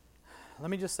Let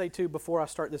me just say, too, before I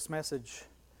start this message,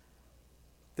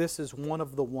 this is one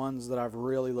of the ones that I've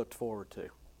really looked forward to.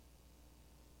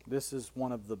 This is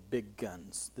one of the big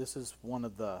guns. This is one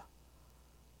of the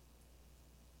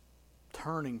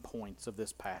turning points of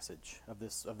this passage, of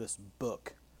this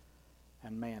book.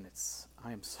 And man,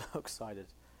 I am so excited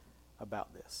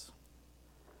about this.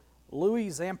 Louis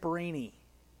Zamperini.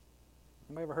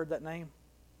 Anybody ever heard that name?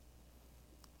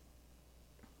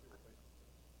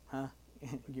 Huh?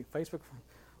 Facebook?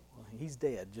 Well, he's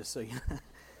dead, just so you know.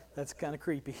 That's kind of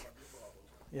creepy.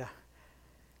 Yeah.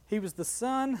 He was the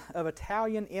son of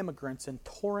Italian immigrants in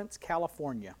Torrance,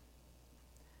 California.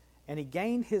 And he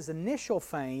gained his initial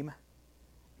fame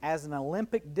as an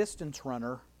Olympic distance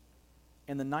runner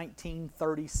in the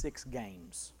 1936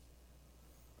 Games.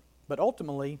 But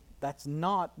ultimately, that's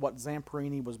not what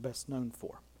Zamperini was best known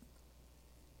for.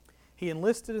 He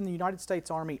enlisted in the United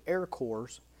States Army Air Corps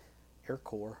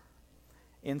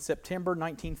in September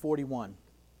 1941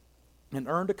 and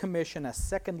earned a commission as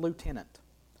second lieutenant.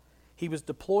 He was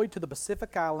deployed to the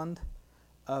Pacific island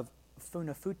of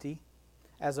Funafuti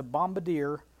as a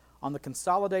bombardier on the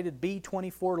consolidated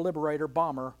B-24 Liberator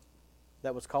bomber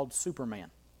that was called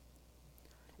Superman.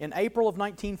 In April of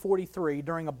 1943,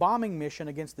 during a bombing mission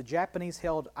against the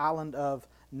Japanese-held island of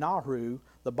Nauru,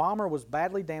 the bomber was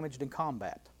badly damaged in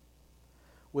combat.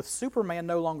 With Superman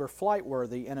no longer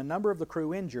flight-worthy and a number of the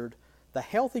crew injured, the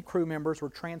healthy crew members were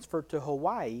transferred to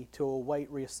Hawaii to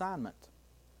await reassignment.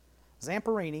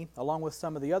 Zamperini, along with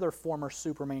some of the other former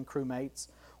Superman crewmates,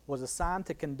 was assigned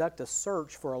to conduct a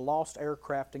search for a lost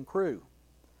aircraft and crew.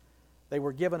 They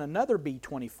were given another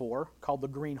B-24 called the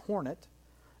Green Hornet,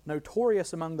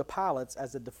 notorious among the pilots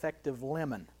as a defective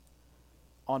lemon.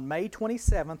 On May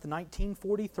 27,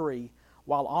 1943,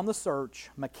 while on the search,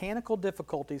 mechanical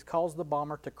difficulties caused the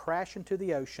bomber to crash into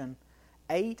the ocean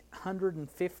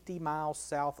 850 miles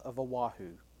south of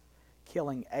Oahu,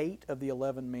 killing 8 of the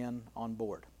 11 men on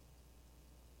board.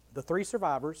 The 3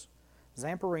 survivors,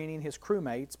 Zamperini and his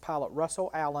crewmates, pilot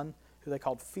Russell Allen, who they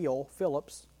called Phil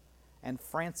Phillips, and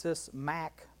Francis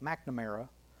McNamara,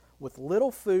 with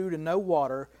little food and no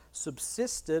water,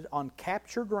 subsisted on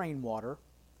captured rainwater,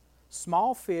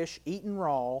 small fish eaten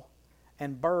raw,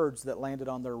 and birds that landed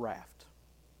on their raft.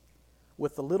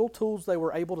 With the little tools they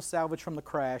were able to salvage from the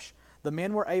crash, the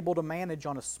men were able to manage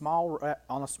on a small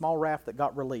raft that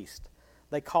got released.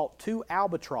 They caught 2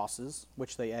 albatrosses,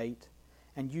 which they ate,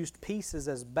 and used pieces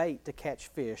as bait to catch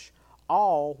fish,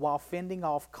 all while fending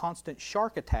off constant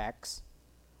shark attacks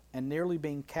and nearly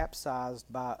being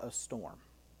capsized by a storm.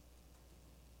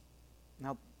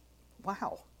 Now,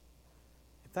 wow.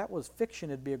 If that was fiction,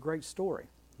 it'd be a great story.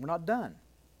 We're not done.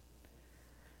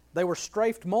 They were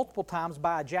strafed multiple times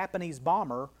by a Japanese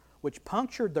bomber, which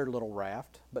punctured their little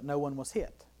raft, but no one was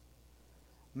hit.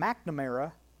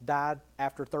 McNamara died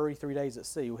after 33 days at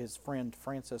sea, his friend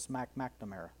Francis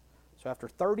McNamara. So after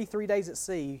 33 days at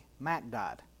sea, Mac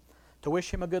died. To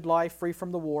wish him a good life free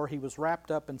from the war, he was wrapped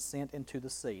up and sent into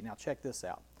the sea. Now check this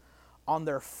out. On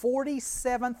their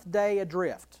 47th day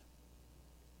adrift,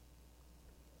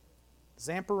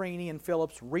 Zamperini and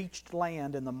Phillips reached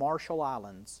land in the Marshall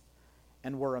Islands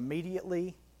and were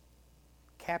immediately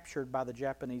captured by the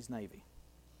Japanese Navy.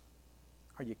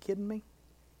 Are you kidding me?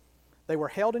 They were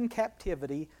held in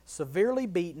captivity, severely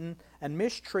beaten, and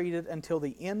mistreated until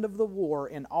the end of the war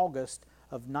in August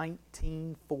of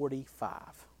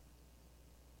 1945,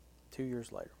 2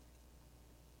 years later.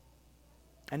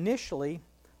 Initially,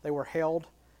 they were held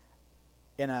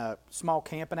in a small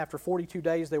camp, and after 42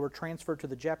 days, they were transferred to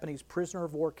the Japanese prisoner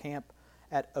of war camp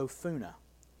at Ofuna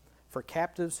for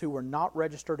captives who were not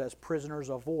registered as prisoners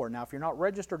of war. Now, if you're not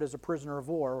registered as a prisoner of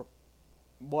war,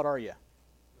 what are you?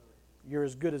 You're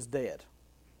as good as dead.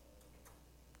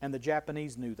 And the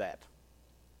Japanese knew that.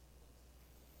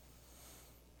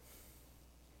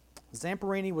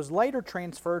 Zamperini was later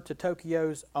transferred to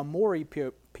Tokyo's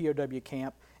Omori POW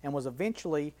camp and was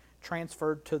eventually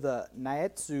transferred to the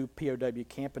Naetsu POW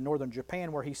camp in northern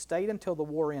Japan, where he stayed until the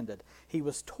war ended. He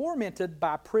was tormented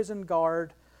by prison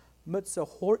guard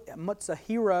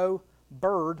Matsuhiro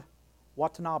Bird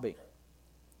Watanabe,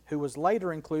 who was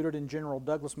later included in General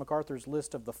Douglas MacArthur's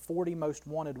list of the 40 most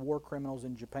wanted war criminals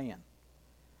in Japan.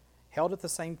 Held at the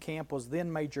same camp was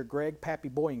then Major Greg Pappy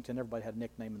Boyington. Everybody had a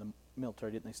nickname in the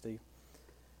military, didn't they, Steve?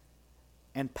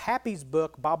 And Pappy's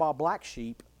book, Baba Black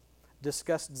Sheep,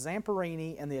 discussed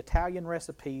Zamperini and the Italian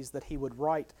recipes that he would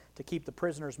write to keep the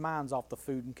prisoners' minds off the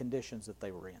food and conditions that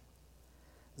they were in.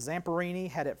 Zamperini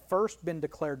had at first been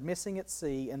declared missing at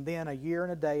sea, and then a year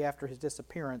and a day after his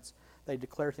disappearance, they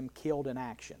declared him killed in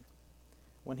action.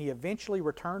 When he eventually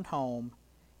returned home,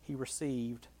 he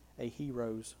received a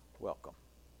hero's welcome.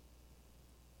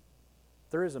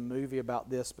 There is a movie about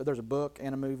this, but there's a book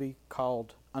and a movie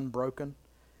called Unbroken,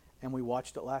 and we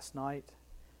watched it last night.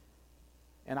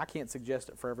 And I can't suggest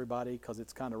it for everybody because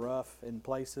it's kind of rough in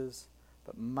places,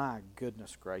 but my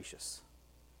goodness gracious.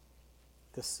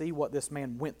 To see what this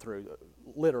man went through,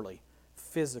 literally,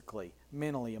 physically,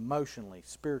 mentally, emotionally,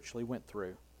 spiritually went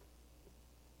through,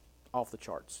 off the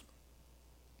charts.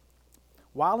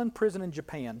 While in prison in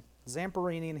Japan,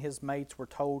 Zamperini and his mates were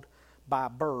told by a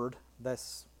bird,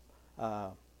 this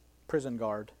prison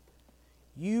guard,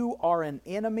 "You are an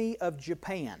enemy of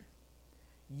Japan.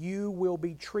 You will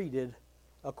be treated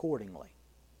accordingly."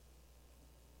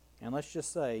 And let's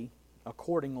just say,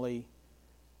 accordingly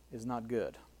is not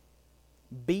good.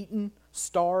 Beaten,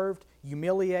 starved,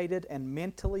 humiliated, and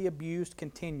mentally abused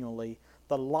continually,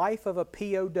 the life of a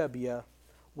POW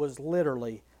was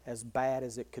literally as bad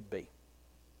as it could be.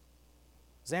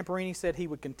 Zamperini said he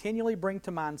would continually bring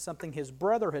to mind something his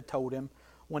brother had told him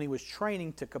when he was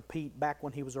training to compete back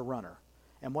when he was a runner.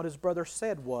 And what his brother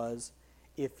said was,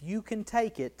 "If you can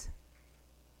take it,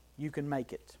 you can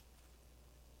make it."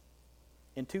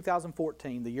 In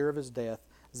 2014, the year of his death,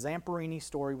 Zamperini's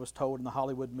story was told in the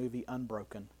Hollywood movie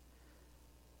Unbroken.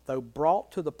 Though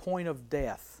brought to the point of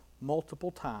death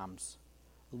multiple times,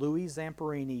 Louis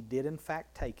Zamperini did in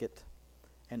fact take it,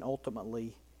 and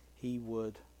ultimately he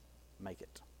would make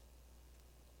it.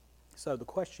 So the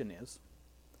question is,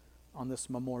 on this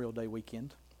Memorial Day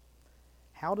weekend,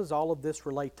 how does all of this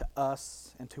relate to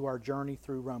us and to our journey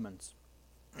through Romans?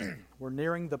 We're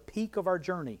nearing the peak of our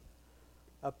journey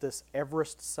up this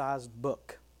Everest-sized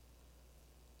book.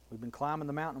 We've been climbing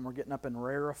the mountain and we're getting up in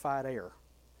rarefied air.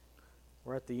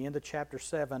 We're at the end of chapter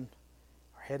 7,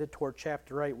 we're headed toward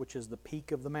chapter 8, which is the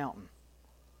peak of the mountain.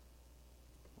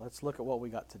 Let's look at what we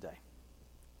got today.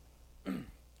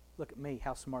 Look at me,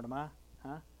 how smart am I?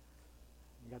 Huh?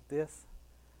 You got this?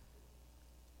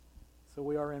 So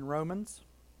we are in Romans,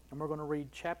 and we're going to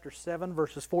read chapter 7,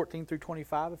 verses 14 through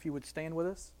 25, if you would stand with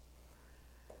us.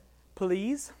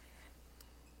 Please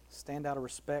stand out of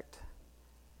respect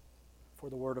for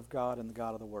the Word of God and the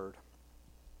God of the Word.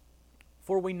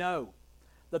 "For we know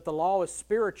that the law is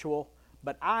spiritual,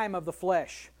 but I am of the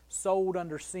flesh, sold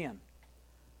under sin.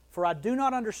 For I do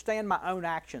not understand my own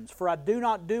actions. For I do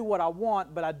not do what I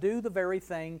want, but I do the very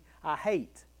thing I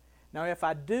hate. Now if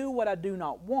I do what I do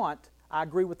not want, I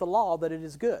agree with the law that it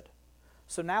is good.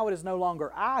 So now it is no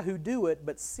longer I who do it,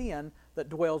 but sin that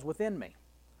dwells within me.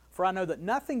 For I know that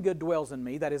nothing good dwells in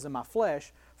me, that is in my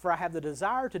flesh, for I have the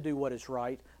desire to do what is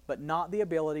right, but not the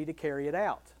ability to carry it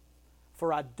out.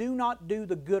 For I do not do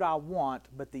the good I want,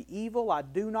 but the evil I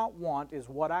do not want is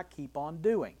what I keep on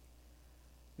doing.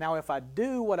 Now if I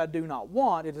do what I do not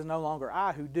want, it is no longer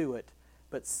I who do it,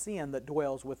 but sin that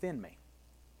dwells within me.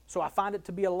 So I find it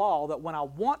to be a law that when I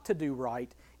want to do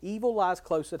right, evil lies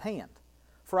close at hand.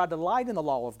 For I delight in the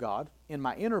law of God, in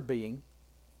my inner being,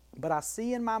 but I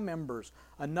see in my members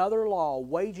another law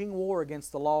waging war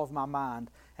against the law of my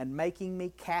mind and making me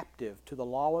captive to the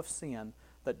law of sin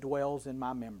that dwells in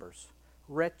my members.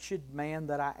 Wretched man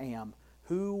that I am,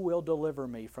 who will deliver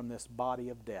me from this body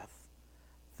of death?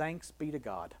 Thanks be to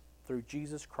God, through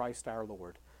Jesus Christ our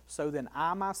Lord. So then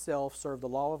I myself serve the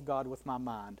law of God with my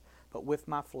mind, but with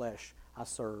my flesh I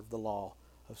serve the law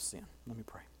of sin." Let me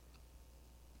pray.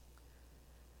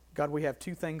 God, we have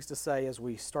two things to say as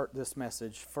we start this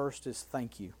message. First is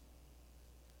thank you.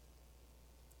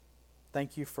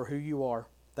 Thank you for who you are.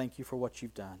 Thank you for what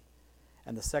you've done.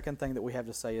 And the second thing that we have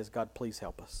to say is, God, please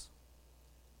help us.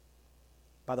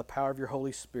 By the power of your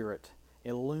Holy Spirit,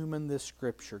 illumine this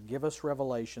Scripture. Give us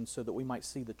revelation so that we might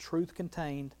see the truth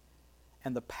contained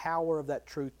and the power of that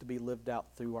truth to be lived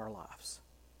out through our lives.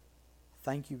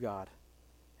 Thank you, God,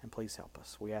 and please help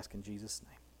us. We ask in Jesus'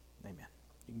 name. Amen.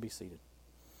 You can be seated.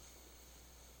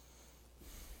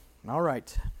 All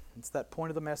right. It's that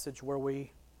point of the message where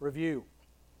we review.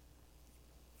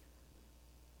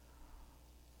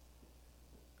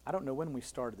 I don't know when we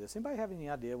started this. Anybody have any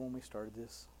idea when we started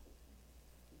this?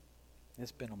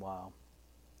 It's been a while.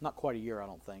 Not quite a year, I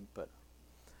don't think, but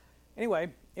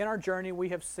anyway, in our journey we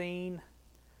have seen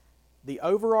the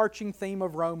overarching theme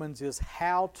of Romans is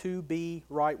how to be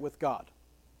right with God.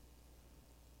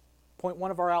 Point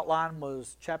 1 of our outline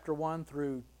was chapter 1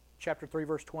 through chapter 3,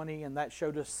 verse 20, and that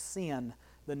showed us sin,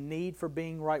 the need for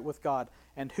being right with God.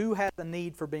 And who has the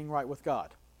need for being right with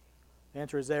God? The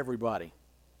answer is everybody.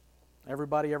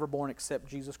 Everybody ever born except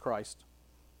Jesus Christ.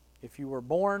 If you were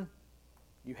born,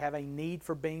 you have a need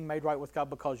for being made right with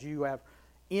God because you have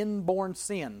inborn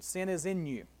sin. Sin is in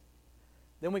you.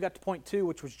 Then we got to point 2,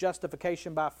 which was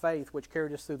justification by faith, which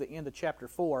carried us through the end of chapter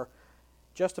 4.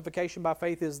 Justification by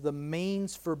faith is the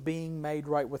means for being made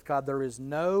right with God. There is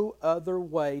no other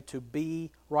way to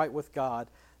be right with God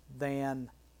than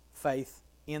faith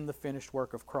in the finished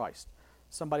work of Christ.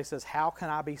 Somebody says, how can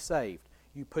I be saved?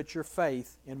 You put your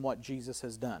faith in what Jesus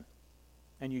has done.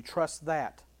 And you trust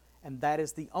that. And that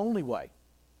is the only way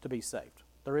to be saved.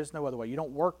 There is no other way. You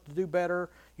don't work to do better.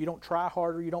 You don't try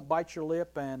harder. You don't bite your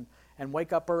lip and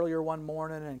wake up earlier one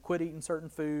morning and quit eating certain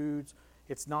foods.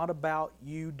 It's not about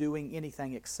you doing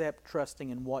anything except trusting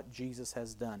in what Jesus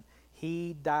has done.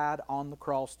 He died on the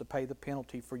cross to pay the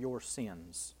penalty for your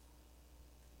sins.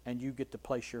 And you get to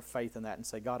place your faith in that and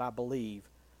say, God, I believe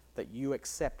that you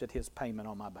accepted His payment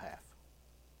on my behalf.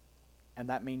 And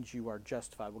that means you are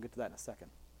justified. We'll get to that in a second.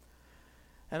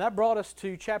 And that brought us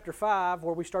to chapter 5,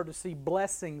 where we started to see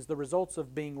blessings, the results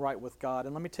of being right with God.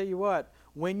 And let me tell you what,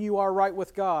 when you are right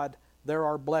with God, there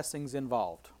are blessings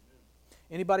involved.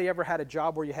 Anybody ever had a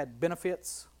job where you had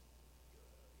benefits?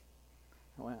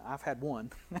 Well, I've had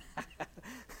one.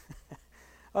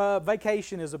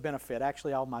 Vacation is a benefit.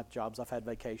 Actually, all my jobs I've had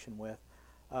vacation with.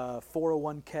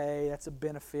 401k, that's a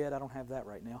benefit. I don't have that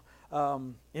right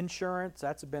now. Insurance,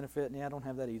 that's a benefit. Yeah, I don't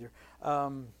have that either.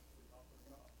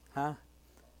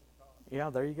 Yeah,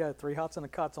 there you go. 3 hots and a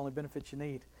cot's the only benefits you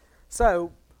need.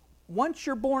 So, once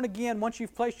you're born again, once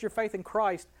you've placed your faith in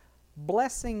Christ,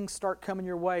 blessings start coming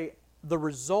your way. The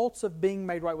results of being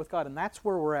made right with God, and that's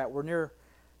where we're at. We're near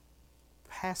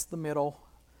past the middle,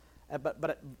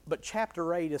 but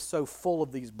chapter 8 is so full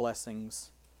of these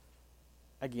blessings.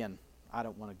 Again, I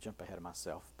don't want to jump ahead of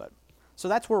myself, but so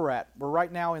that's where we're at. We're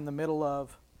right now in the middle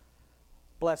of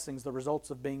blessings, the results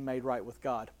of being made right with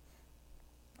God.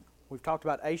 We've talked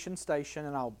about Asian station,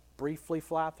 and I'll briefly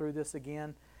fly through this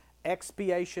again.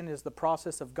 Expiation is the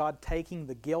process of God taking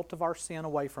the guilt of our sin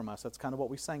away from us. That's kind of what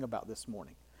we sang about this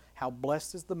morning. How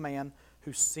blessed is the man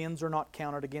whose sins are not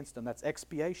counted against him. That's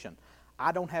expiation.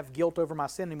 I don't have guilt over my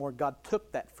sin anymore. God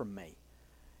took that from me.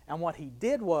 And what He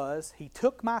did was, He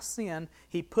took my sin,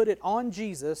 He put it on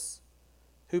Jesus,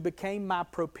 who became my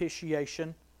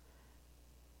propitiation,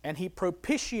 and He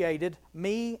propitiated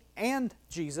me and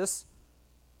Jesus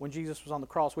when Jesus was on the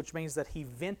cross, which means that He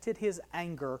vented His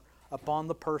anger upon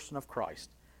the person of Christ.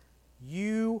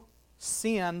 You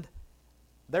sinned,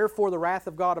 therefore the wrath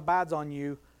of God abides on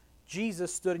you.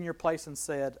 Jesus stood in your place and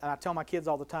said, and I tell my kids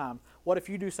all the time, what if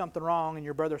you do something wrong and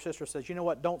your brother or sister says, you know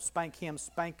what, don't spank him,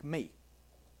 spank me.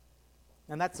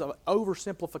 And that's an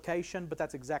oversimplification, but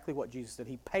that's exactly what Jesus did.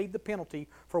 He paid the penalty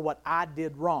for what I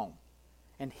did wrong.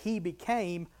 And He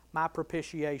became my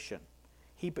propitiation.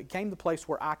 He became the place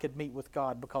where I could meet with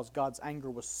God because God's anger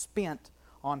was spent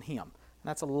on Him. And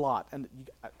that's a lot. And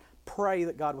I pray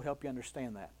that God will help you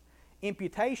understand that.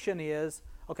 Imputation is,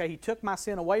 okay, He took my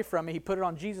sin away from me. He put it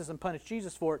on Jesus and punished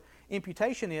Jesus for it.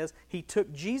 Imputation is, He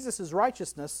took Jesus'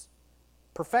 righteousness,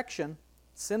 perfection,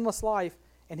 sinless life,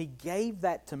 and He gave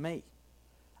that to me.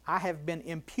 I have been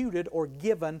imputed or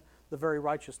given the very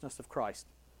righteousness of Christ.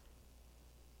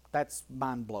 That's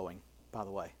mind-blowing, by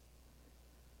the way.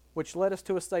 Which led us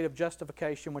to a state of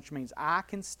justification, which means I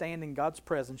can stand in God's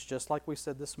presence, just like we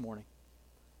said this morning,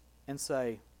 and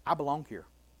say, I belong here.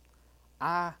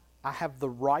 I have the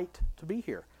right to be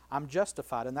here. I'm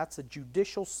justified, and that's a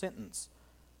judicial sentence.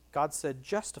 God said,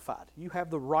 justified. You have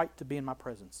the right to be in my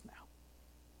presence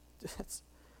now. It's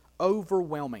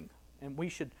overwhelming. And we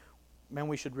should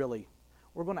really,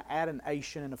 we're going to add an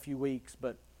Asian in a few weeks,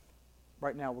 but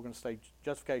right now we're going to say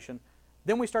justification.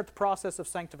 Then we start the process of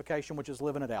sanctification, which is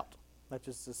living it out. That's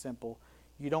just as simple.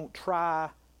 You don't try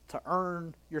to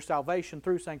earn your salvation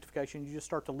through sanctification. You just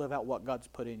start to live out what God's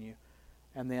put in you.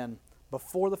 And then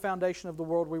before the foundation of the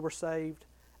world we were saved.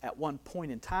 At one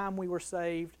point in time we were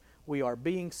saved. We are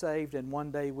being saved, and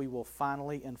one day we will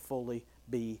finally and fully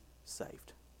be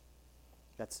saved.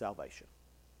 That's salvation.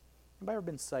 Anybody ever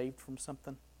been saved from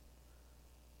something?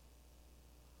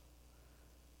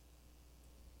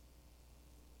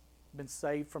 Been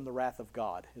saved from the wrath of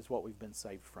God is what we've been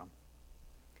saved from.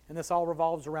 And this all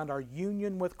revolves around our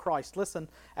union with Christ. Listen,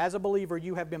 as a believer,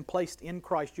 you have been placed in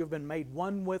Christ. You have been made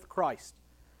one with Christ.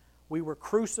 We were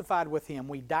crucified with Him.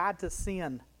 We died to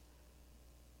sin.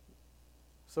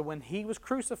 So when He was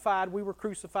crucified, we were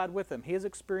crucified with Him. His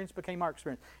experience became our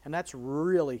experience. And that's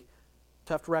really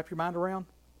tough to wrap your mind around.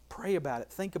 Pray about it.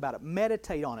 Think about it.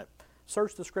 Meditate on it.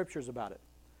 Search the Scriptures about it.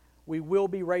 We will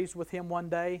be raised with Him one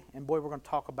day, and boy, we're going to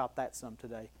talk about that some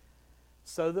today,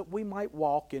 so that we might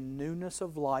walk in newness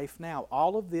of life now.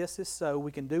 All of this is so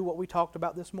we can do what we talked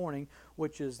about this morning,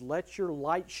 which is let your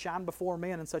light shine before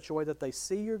men in such a way that they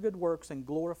see your good works and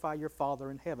glorify your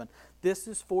Father in heaven. This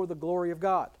is for the glory of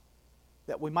God,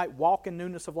 that we might walk in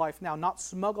newness of life now, not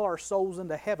smuggle our souls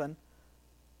into heaven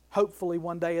hopefully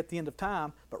one day at the end of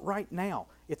time, but right now.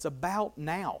 It's about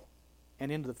now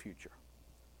and into the future.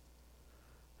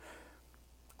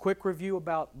 Quick review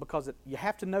because you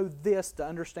have to know this to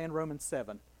understand Romans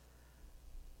 7.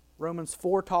 Romans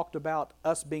 4 talked about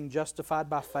us being justified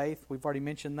by faith. We've already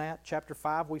mentioned that. Chapter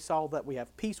 5, we saw that we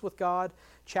have peace with God.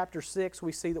 Chapter 6,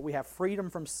 we see that we have freedom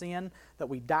from sin, that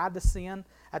we died to sin.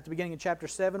 At the beginning of chapter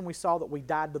 7, we saw that we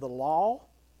died to the law.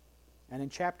 And in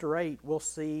chapter 8, we'll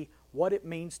see what it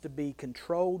means to be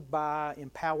controlled by,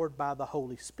 empowered by the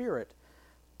Holy Spirit.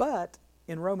 But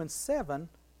in Romans 7,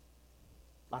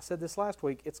 I said this last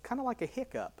week, it's kind of like a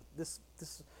hiccup. This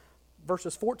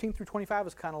verses 14 through 25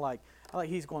 is kind of like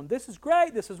he's going, this is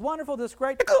great, this is wonderful, this is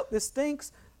great, this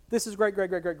stinks, this is great, great,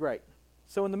 great, great, great.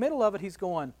 So in the middle of it, he's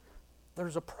going,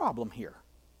 there's a problem here.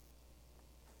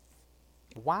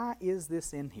 Why is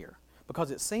this in here?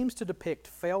 Because it seems to depict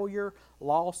failure,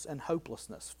 loss, and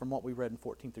hopelessness from what we read in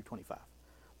 14 through 25.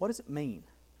 What does it mean?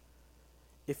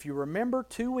 If you remember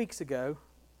 2 weeks ago,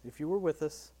 if you were with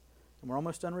us, and we're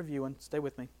almost done reviewing, stay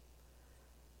with me.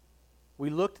 We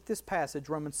looked at this passage,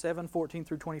 Romans 7, 14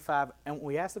 through 25, and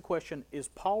we asked the question, is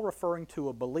Paul referring to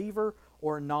a believer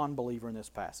or a non-believer in this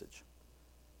passage?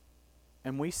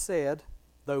 And we said,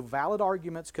 though valid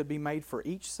arguments could be made for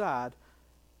each side,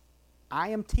 I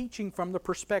am teaching from the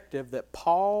perspective that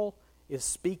Paul is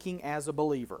speaking as a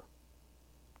believer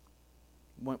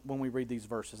when we read these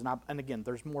verses. And again,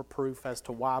 there's more proof as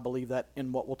to why I believe that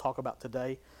in what we'll talk about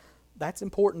today. That's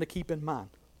important to keep in mind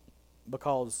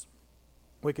because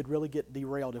we could really get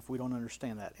derailed if we don't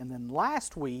understand that. And then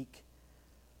last week,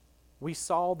 we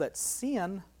saw that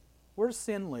sin, where does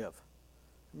sin live?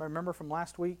 Remember from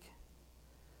last week?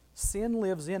 Sin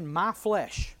lives in my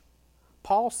flesh.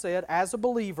 Paul said, as a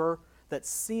believer, that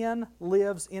sin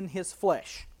lives in his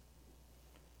flesh.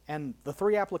 And the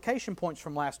 3 application points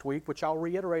from last week, which I'll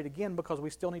reiterate again because we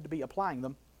still need to be applying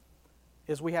them,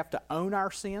 is we have to own our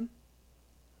sin.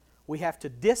 We have to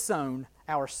disown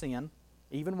our sin,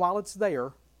 even while it's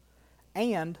there.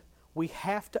 And we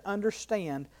have to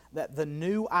understand that the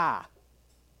new I,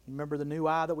 remember the new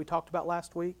I that we talked about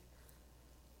last week?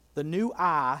 The new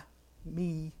I,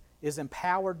 me, is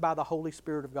empowered by the Holy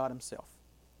Spirit of God Himself.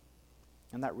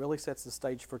 And that really sets the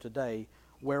stage for today,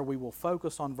 where we will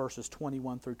focus on verses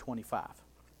 21 through 25.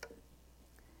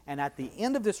 And at the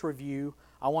end of this review,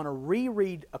 I want to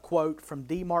reread a quote from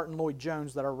D. Martin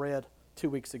Lloyd-Jones that I read 2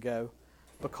 weeks ago,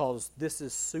 because this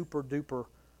is super duper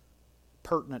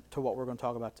pertinent to what we're going to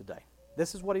talk about today.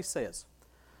 This is what he says.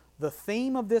 The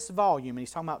theme of this volume, and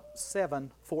he's talking about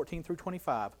 7, 14 through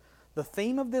 25, the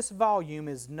theme of this volume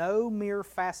is no mere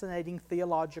fascinating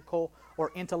theological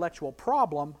or intellectual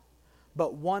problem,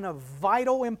 but one of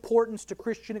vital importance to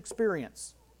Christian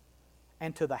experience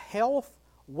and to the health,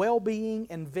 well-being,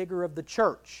 and vigor of the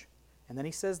church. And then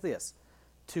he says this,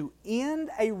 to end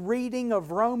a reading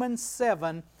of Romans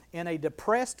 7 in a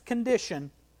depressed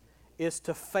condition is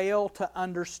to fail to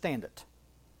understand it.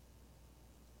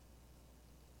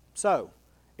 So,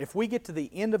 if we get to the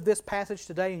end of this passage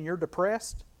today and you're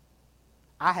depressed,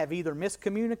 I have either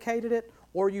miscommunicated it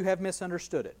or you have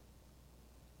misunderstood it.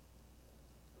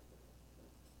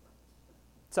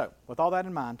 So, with all that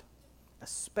in mind,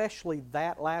 especially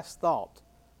that last thought,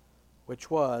 which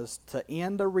was to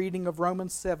end a reading of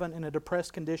Romans 7 in a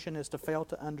depressed condition is to fail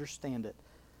to understand it.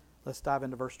 Let's dive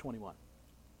into verse 21.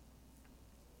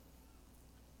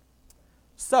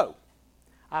 So,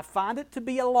 I find it to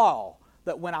be a law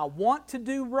that when I want to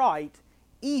do right,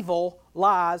 evil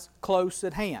lies close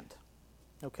at hand.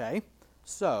 Okay,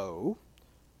 so,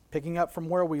 picking up from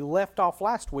where we left off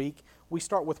last week, we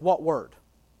start with what word?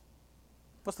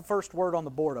 What's the first word on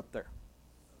the board up there?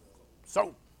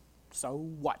 So. So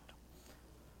what?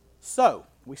 So,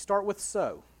 we start with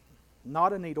so,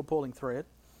 not a needle pulling thread.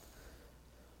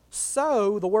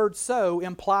 So, the word so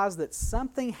implies that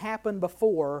something happened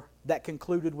before that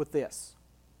concluded with this.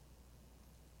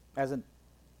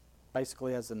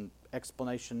 Basically as an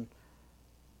explanation,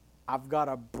 I've got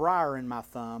a briar in my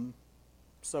thumb,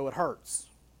 so it hurts.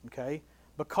 Okay?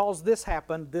 Because this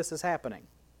happened, this is happening.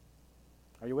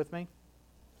 Are you with me?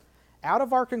 Out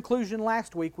of our conclusion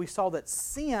last week, we saw that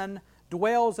sin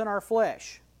dwells in our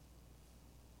flesh.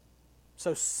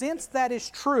 So since that is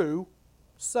true,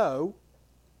 so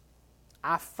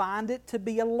I find it to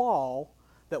be a law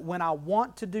that when I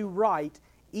want to do right,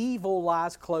 evil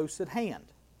lies close at hand.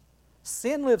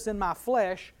 Sin lives in my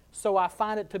flesh, so I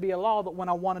find it to be a law that when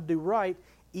I want to do right,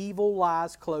 evil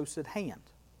lies close at hand.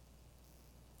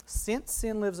 Since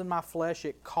sin lives in my flesh,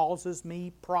 it causes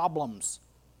me problems.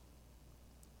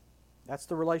 That's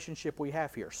the relationship we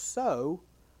have here. So,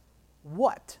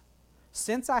 what?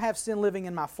 Since I have sin living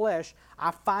in my flesh,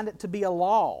 I find it to be a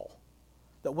law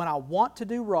that when I want to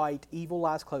do right, evil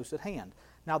lies close at hand.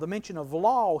 Now, the mention of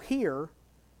law here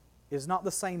is not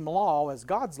the same law as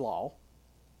God's law,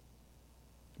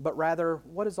 but rather,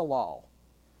 what is a law?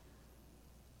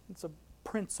 It's a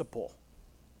principle.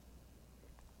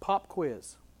 Pop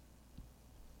quiz.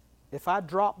 If I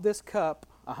drop this cup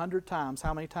 100 times,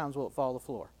 how many times will it fall to the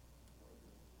floor?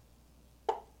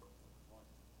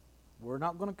 We're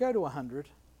not going to go to 100.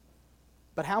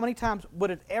 But how many times would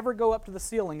it ever go up to the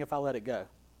ceiling if I let it go?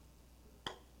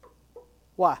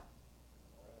 Why?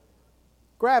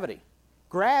 Gravity.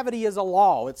 Gravity is a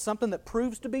law. It's something that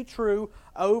proves to be true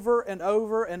over and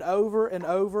over and over and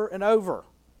over and over.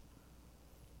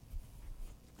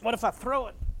 What if I throw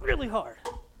it really hard?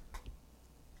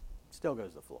 Still goes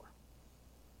to the floor.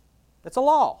 It's a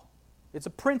law. It's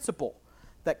a principle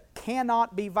that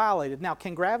cannot be violated. Now,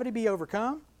 can gravity be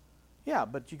overcome? Yeah,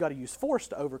 but you got to use force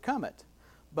to overcome it.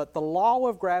 But the law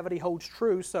of gravity holds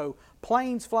true, so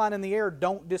planes flying in the air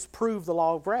don't disprove the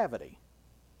law of gravity.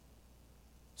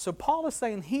 So Paul is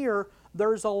saying here,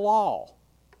 there's a law.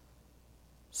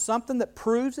 Something that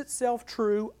proves itself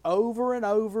true over and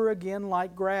over again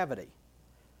like gravity.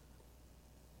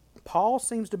 Paul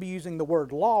seems to be using the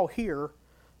word law here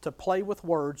to play with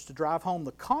words to drive home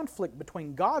the conflict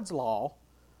between God's law,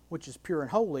 which is pure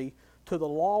and holy, to the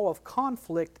law of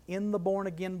conflict in the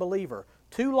born-again believer.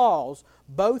 Two laws,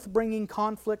 both bringing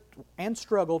conflict and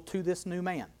struggle to this new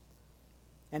man.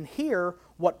 And here,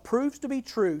 what proves to be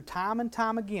true time and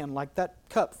time again, like that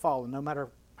cup falling, no matter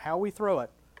how we throw it,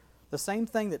 the same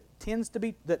thing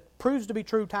that proves to be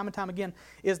true time and time again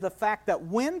is the fact that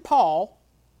when Paul,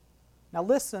 now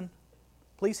listen,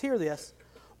 please hear this,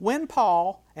 when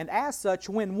Paul, and as such,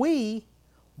 when we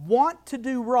want to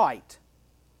do right,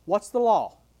 what's the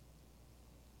law?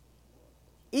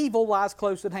 Evil lies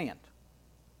close at hand.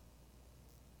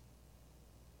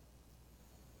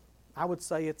 I would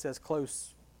say it's as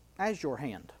close as your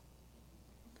hand.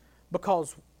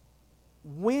 Because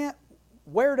where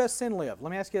does sin live?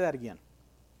 Let me ask you that again.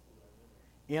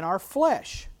 In our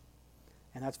flesh.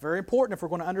 And that's very important if we're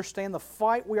going to understand the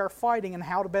fight we are fighting and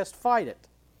how to best fight it.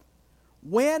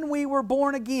 When we were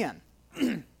born again,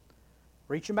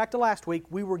 reaching back to last week,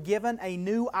 we were given a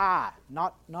new eye,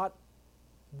 not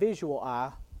visual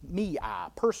eye, me eye,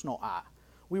 personal eye.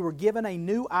 We were given a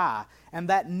new eye, and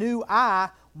that new eye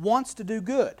wants to do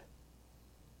good.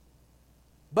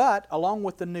 But along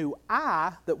with the new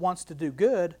eye that wants to do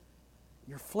good,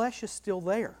 your flesh is still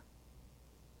there.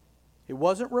 It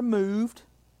wasn't removed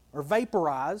or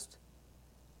vaporized.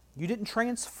 You didn't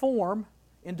transform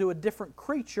into a different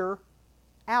creature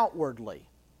outwardly.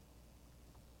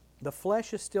 The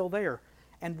flesh is still there,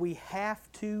 and we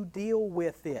have to deal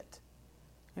with it.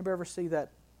 Anybody ever see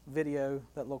that video,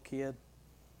 that little kid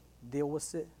deal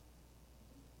with it?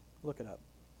 Look it up.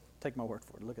 Take my word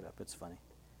for it. Look it up. It's funny.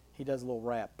 He does a little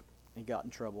rap. He got in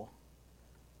trouble.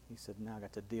 He said, now I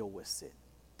got to deal with it.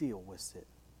 Deal with it.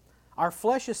 Our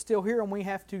flesh is still here, and we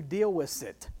have to deal with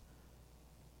it.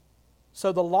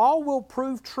 So the law will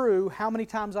prove true how many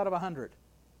times out of 100?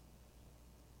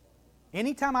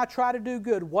 Anytime I try to do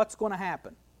good, what's going to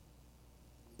happen?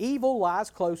 Evil lies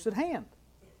close at hand.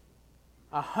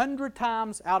 100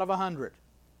 times out of 100.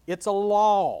 It's a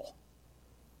law.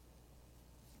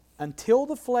 Until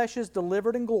the flesh is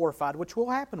delivered and glorified, which will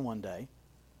happen one day,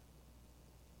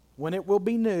 when it will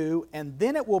be new, and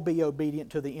then it will be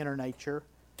obedient to the inner nature,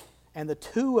 and the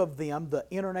two of them, the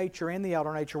inner nature and the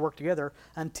outer nature, work together.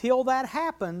 Until that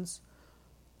happens,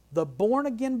 the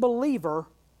born-again believer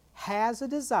has a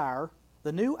desire.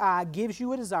 The new eye gives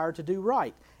you a desire to do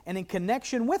right. And in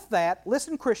connection with that,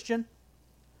 listen, Christian,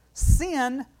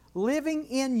 sin living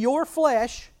in your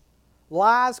flesh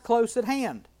lies close at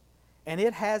hand. And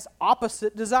it has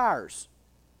opposite desires.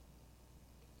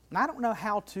 And I don't know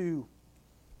how to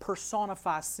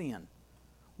personify sin.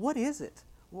 What is it?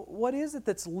 What is it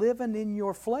that's living in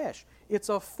your flesh? It's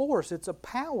a force, it's a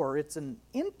power, it's an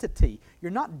entity.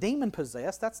 You're not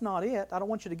demon-possessed, that's not it. I don't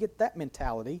want you to get that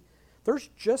mentality. There's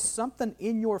just something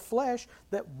in your flesh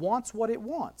that wants what it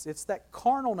wants. It's that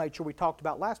carnal nature we talked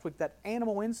about last week, that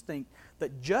animal instinct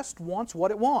that just wants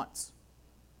what it wants.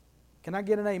 Can I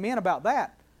get an amen about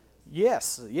that?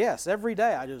 Yes, every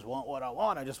day I just want what I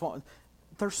want.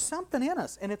 There's something in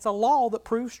us, and it's a law that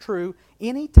proves true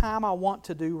anytime I want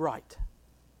to do right.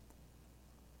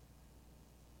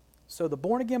 So the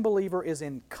born-again believer is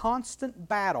in constant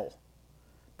battle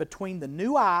between the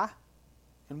new eye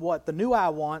and what the new eye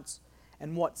wants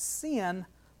and what sin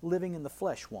living in the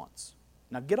flesh wants.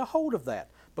 Now get a hold of that,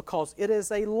 because it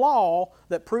is a law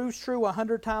that proves true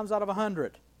 100 times out of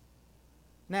 100.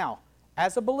 Now,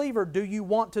 As a believer, do you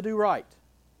want to do right?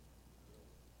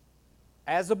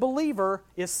 As a believer,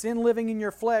 is sin living in your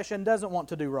flesh and doesn't want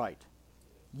to do right?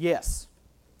 Yes.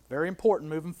 Very important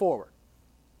moving forward.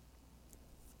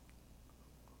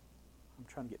 I'm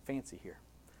trying to get fancy here.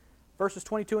 Verses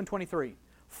 22 and 23.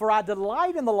 For I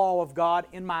delight in the law of God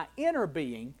in my inner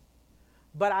being,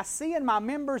 but I see in my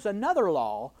members another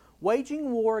law, waging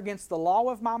war against the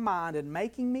law of my mind and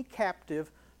making me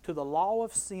captive to the law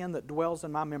of sin that dwells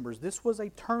in my members. This was a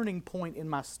turning point in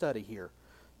my study here.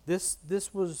 This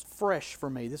was fresh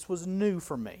for me. This was new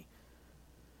for me.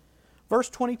 Verse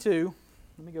 22,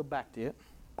 let me go back to it.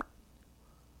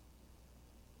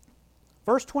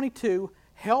 Verse 22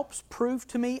 helps prove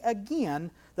to me again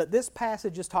that this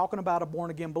passage is talking about a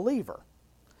born-again believer.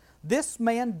 This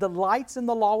man delights in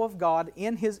the law of God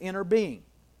in his inner being.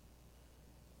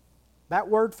 That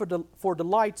word for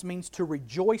delights means to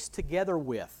rejoice together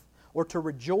with, or to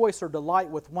rejoice or delight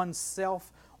with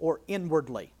oneself or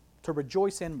inwardly, to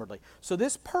rejoice inwardly. So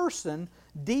this person,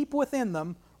 deep within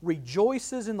them,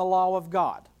 rejoices in the law of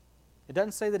God. It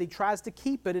doesn't say that he tries to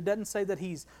keep it. It doesn't say that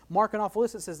he's marking off a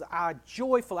list. It says, I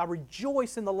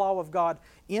rejoice in the law of God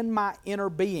in my inner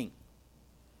being.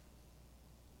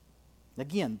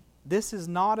 Again, this is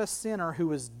not a sinner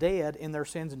who is dead in their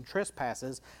sins and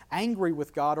trespasses, angry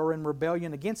with God or in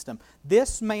rebellion against Him.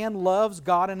 This man loves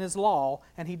God and His law,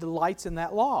 and he delights in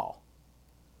that law.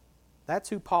 That's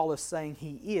who Paul is saying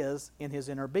he is in his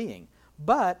inner being.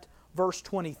 But verse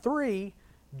 23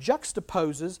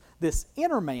 juxtaposes this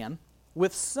inner man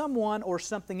with someone or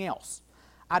something else.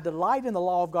 I delight in the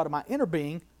law of God in my inner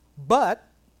being, but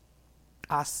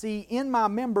I see in my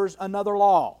members another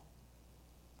law.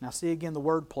 Now see again the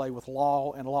wordplay with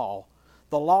law and law.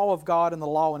 The law of God and the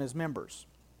law in His members.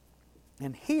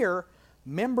 And here,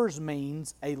 members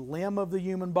means a limb of the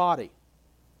human body.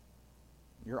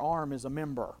 Your arm is a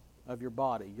member of your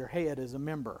body. Your head is a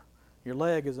member. Your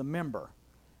leg is a member.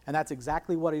 And that's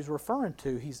exactly what he's referring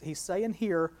to. He's saying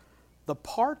here, the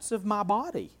parts of my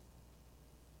body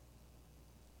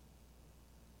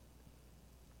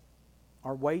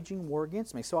are waging war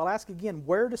against me. So I'll ask again,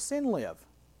 where does sin live?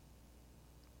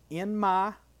 In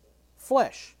my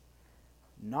flesh.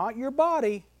 Not your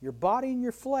body. Your body and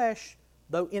your flesh,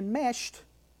 though enmeshed,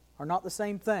 are not the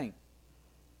same thing.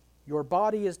 Your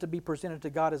body is to be presented to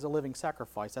God as a living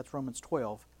sacrifice. That's Romans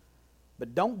 12.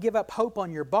 But don't give up hope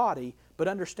on your body, but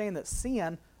understand that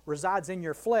sin resides in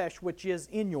your flesh, which is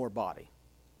in your body.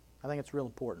 I think it's real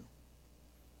important.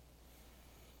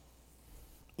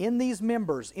 In these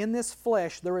members, in this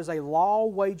flesh, there is a law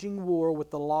waging war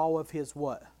with the law of his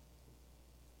what?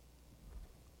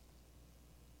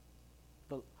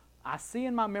 I see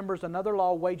in my members another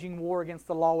law waging war against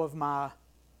the law of my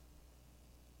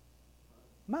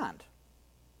mind,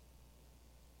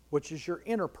 which is your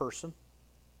inner person.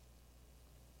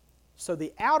 So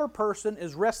the outer person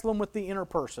is wrestling with the inner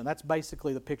person. That's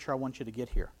basically the picture I want you to get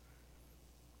here.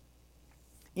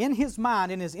 In his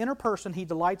mind, in his inner person, he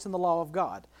delights in the law of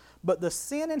God. But the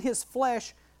sin in his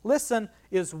flesh, listen,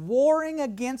 is warring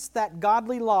against that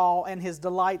godly law and his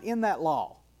delight in that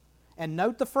law. And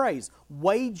note the phrase,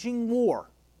 waging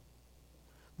war.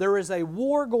 There is a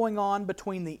war going on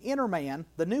between the inner man,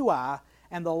 the new I,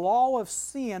 and the law of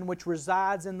sin which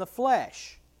resides in the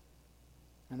flesh.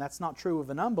 And that's not true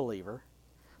of an unbeliever.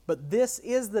 But this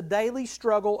is the daily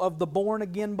struggle of the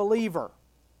born-again believer.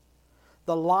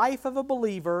 The life of a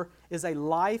believer is a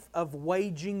life of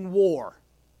waging war.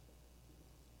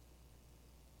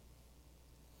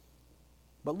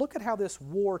 But look at how this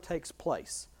war takes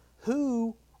place.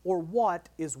 Who or what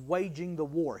is waging the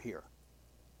war here?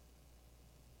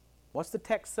 What's the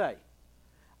text say?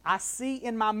 I see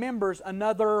in my members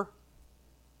another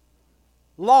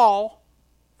law,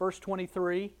 verse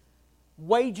 23,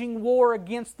 waging war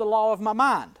against the law of my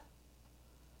mind.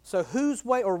 So who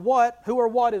or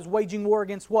what is waging war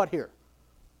against what here?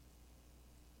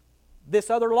 This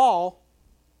other law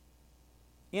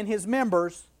in his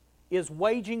members is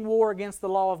waging war against the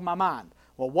law of my mind.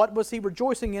 Well, what was he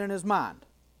rejoicing in his mind?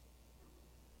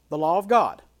 The law of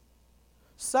God.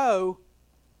 So,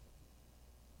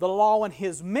 the law in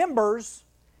his members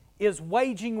is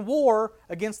waging war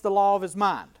against the law of his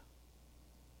mind.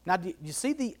 Now, do you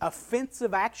see the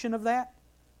offensive action of that?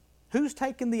 Who's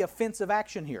taking the offensive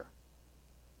action here?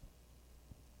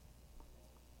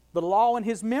 The law in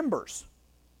his members.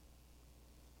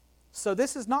 So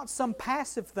this is not some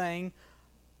passive thing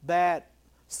that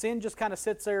sin just kind of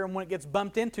sits there and when it gets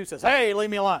bumped into says, hey, leave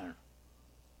me alone.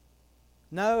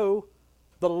 No,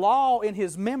 the law in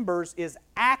his members is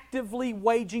actively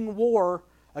waging war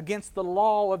against the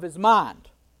law of his mind.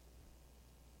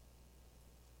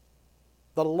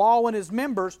 the law in his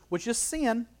members, which is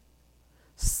sin,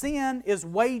 sin is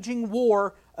waging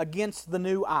war against the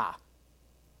new I.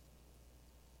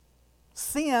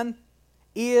 Sin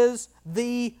is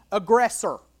the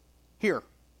aggressor here.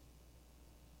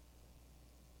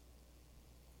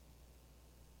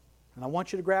 And I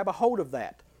want you to grab a hold of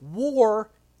that. War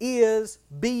is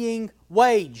being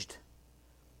waged.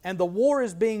 And the war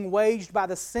is being waged by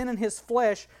the sin in his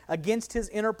flesh against his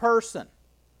inner person.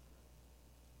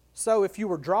 So if you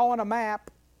were drawing a map,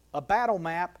 a battle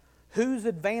map, who's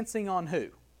advancing on who?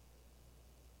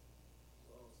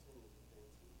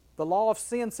 The law of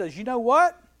sin says, you know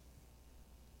what?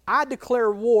 I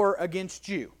declare war against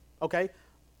you. Okay?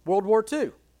 World War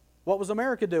II. What was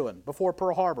America doing before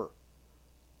Pearl Harbor?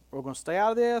 We're going to stay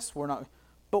out of this. We're not.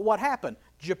 But what happened?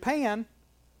 Japan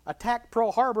attacked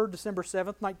Pearl Harbor December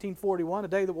 7th, 1941, a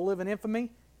day that will live in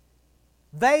infamy.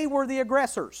 They were the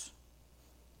aggressors.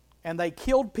 And they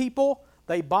killed people.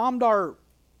 They bombed our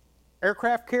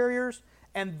aircraft carriers.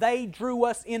 And they drew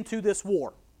us into this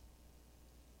war.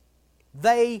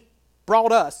 They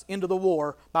brought us into the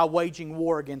war by waging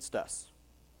war against us.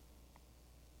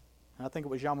 And I think it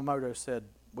was Yamamoto said,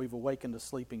 we've awakened a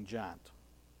sleeping giant.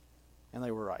 And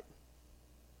they were right.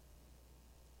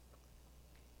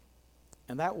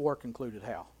 And that war concluded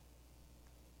how?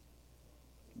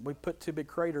 We put 2 big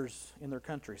craters in their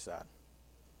countryside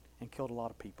and killed a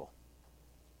lot of people.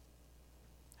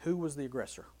 Who was the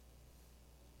aggressor?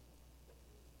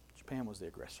 Japan was the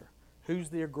aggressor. Who's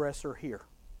the aggressor here?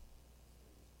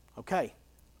 Okay,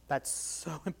 that's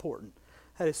so important.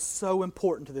 That is so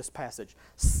important to this passage.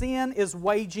 Sin is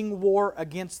waging war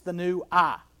against the new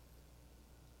I.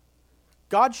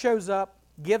 God shows up,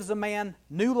 gives a man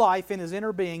new life in his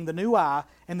inner being, the new I,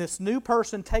 and this new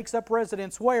person takes up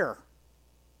residence where?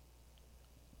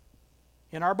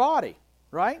 In our body,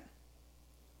 right?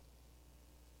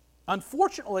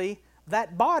 Unfortunately,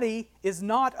 that body is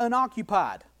not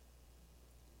unoccupied.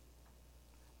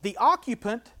 The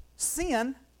occupant,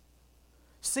 sin,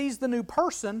 sees the new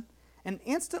person and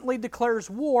instantly declares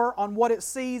war on what it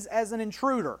sees as an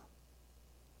intruder.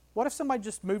 What if somebody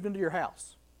just moved into your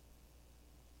house?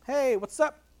 Hey, what's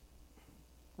up?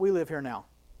 We live here now.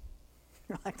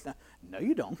 You're like, no,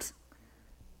 you don't.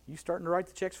 You starting to write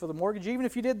the checks for the mortgage? Even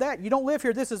if you did that, you don't live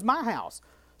here. This is my house.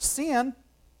 Sin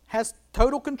has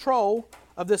total control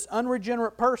of this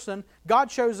unregenerate person.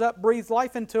 God shows up, breathes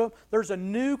life into him. There's a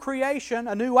new creation,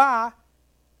 a new I,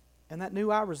 and that new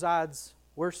I resides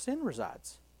where sin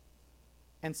resides.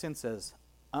 And sin says,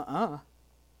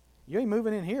 you ain't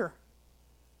moving in here.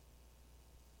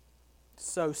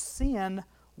 So sin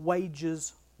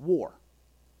wages war.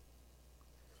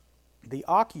 The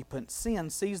occupant, sin,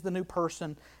 sees the new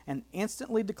person and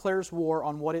instantly declares war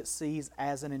on what it sees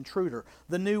as an intruder.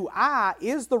 The new I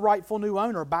is the rightful new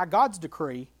owner by God's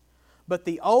decree, but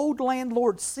the old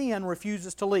landlord, sin,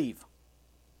 refuses to leave.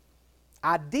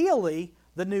 Ideally,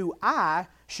 the new I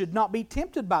should not be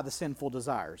tempted by the sinful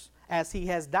desires, as he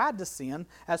has died to sin,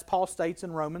 as Paul states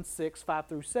in Romans 6, 5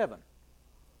 through 7.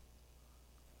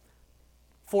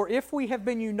 For if we have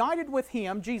been united with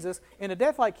him, Jesus, in a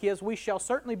death like his, we shall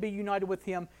certainly be united with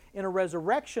him in a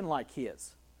resurrection like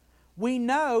his. We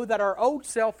know that our old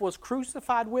self was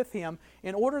crucified with him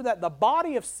in order that the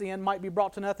body of sin might be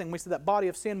brought to nothing. We said that body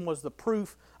of sin was the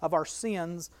proof of our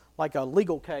sins, like a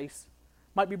legal case,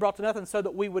 might be brought to nothing so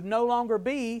that we would no longer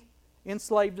be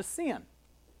enslaved to sin.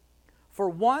 For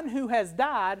one who has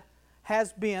died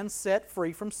has been set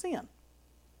free from sin.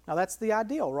 Now that's the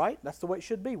ideal, right? That's the way it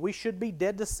should be. We should be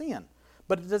dead to sin.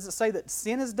 But does it say that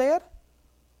sin is dead?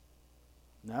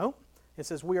 No. It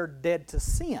says we are dead to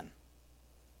sin.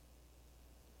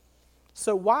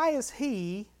 So why is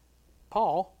he,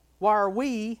 Paul, why are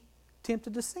we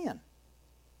tempted to sin?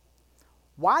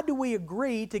 Why do we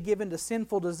agree to give in to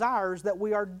sinful desires that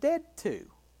we are dead to?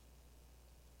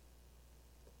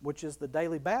 Which is the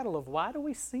daily battle of why do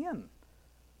we sin?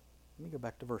 Let me go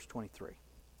back to verse 23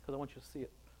 because I want you to see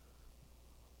it.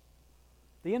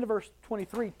 The end of verse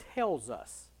 23 tells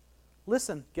us,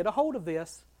 listen, get a hold of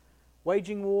this,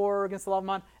 waging war against the law of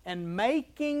mind and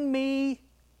making me,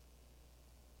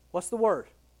 what's the word?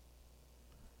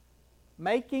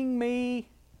 Making me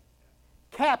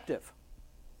captive.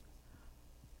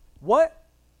 What?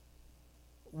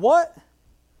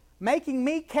 Making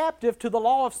me captive to the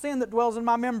law of sin that dwells in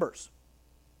my members.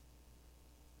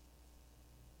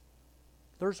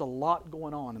 There's a lot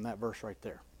going on in that verse right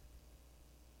there.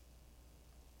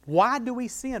 Why do we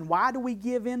sin? Why do we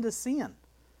give in to sin?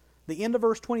 The end of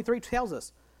verse 23 tells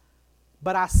us,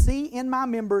 but I see in my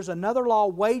members another law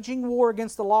waging war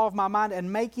against the law of my mind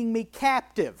and making me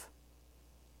captive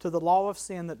to the law of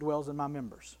sin that dwells in my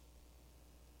members.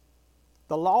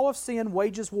 The law of sin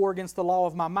wages war against the law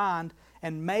of my mind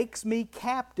and makes me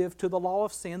captive to the law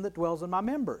of sin that dwells in my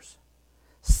members.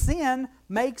 Sin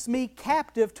makes me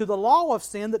captive to the law of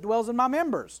sin that dwells in my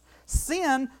members.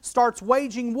 Sin starts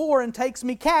waging war and takes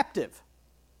me captive.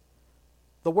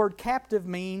 The word captive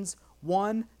means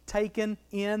one taken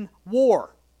in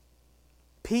war.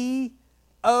 P-O-W.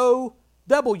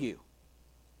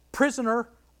 Prisoner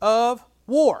of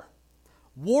war.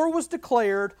 War was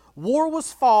declared, war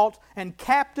was fought, and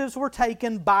captives were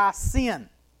taken by sin.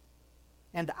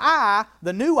 And I,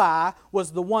 the new I,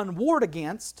 was the one warred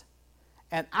against,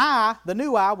 and I, the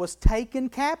new I, was taken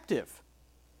captive.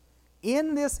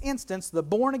 In this instance, the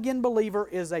born-again believer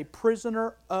is a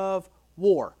prisoner of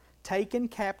war, taken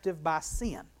captive by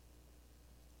sin.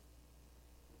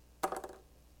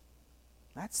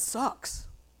 That sucks.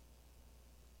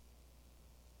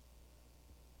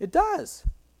 It does.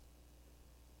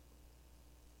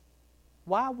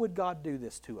 Why would God do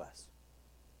this to us?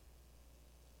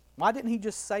 Why didn't He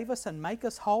just save us and make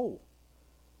us whole?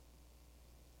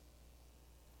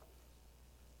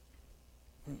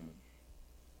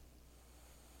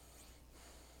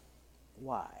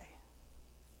 Why?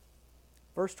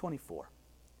 Verse 24.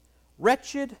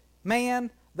 Wretched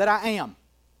man that I am,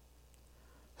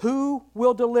 who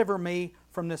will deliver me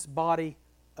from this body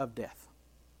of death?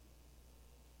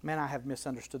 Man, I have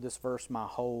misunderstood this verse my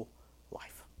whole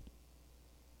life.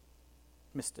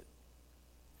 Missed it.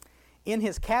 In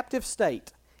his captive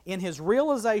state, in his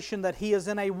realization that he is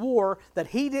in a war that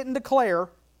he didn't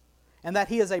declare, and that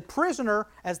he is a prisoner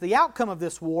as the outcome of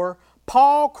this war,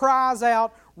 Paul cries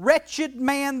out, "Wretched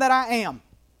man that I am."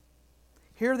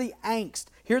 Hear the angst,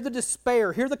 hear the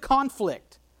despair, hear the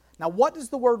conflict. Now, what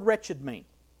does the word wretched mean?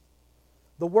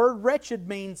 The word wretched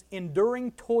means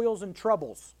enduring toils and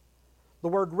troubles. The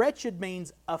word wretched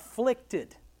means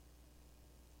afflicted.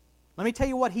 Let me tell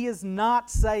you what he is not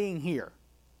saying here.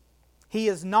 He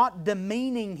is not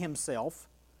demeaning himself,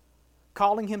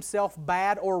 calling himself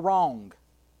bad or wrong.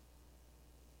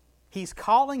 He's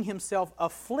calling himself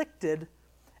afflicted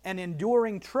and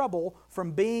enduring trouble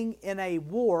from being in a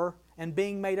war and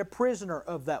being made a prisoner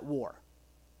of that war.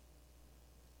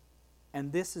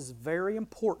 And this is very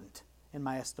important in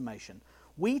my estimation.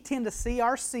 We tend to see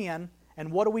our sin,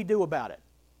 and what do we do about it?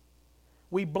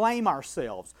 We blame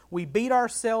ourselves. We beat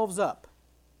ourselves up.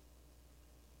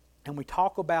 And we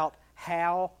talk about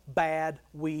how bad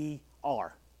we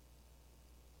are.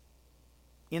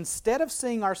 Instead of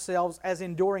seeing ourselves as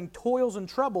enduring toils and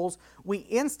troubles, we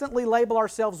instantly label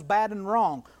ourselves bad and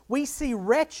wrong. We see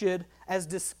wretched as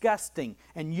disgusting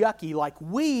and yucky, like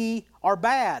we are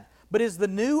bad. But is the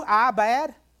new I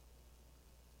bad?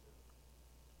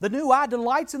 The new I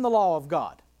delights in the law of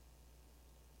God.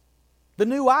 The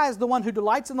new I is the one who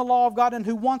delights in the law of God and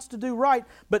who wants to do right.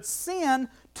 But sin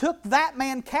took that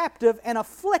man captive and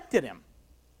afflicted him.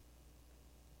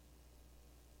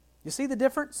 You see the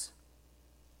difference?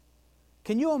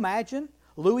 Can you imagine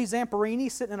Louis Zamperini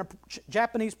sitting in a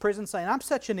Japanese prison saying, "I'm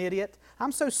such an idiot.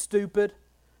 I'm so stupid.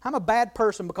 I'm a bad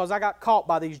person because I got caught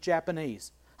by these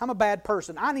Japanese. I'm a bad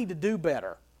person. I need to do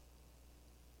better."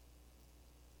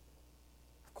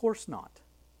 Of course not.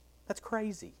 That's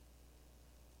crazy.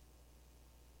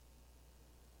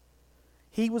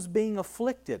 He was being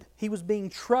afflicted. He was being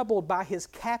troubled by his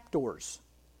captors.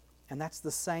 And that's the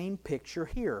same picture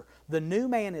here. The new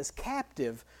man is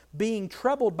captive, being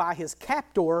troubled by his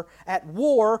captor at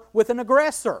war with an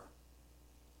aggressor.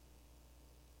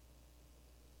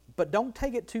 But don't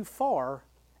take it too far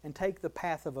and take the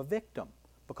path of a victim,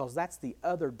 because that's the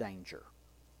other danger.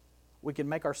 We can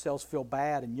make ourselves feel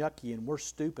bad and yucky and we're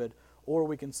stupid, or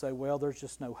we can say, well, there's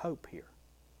just no hope here.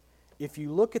 If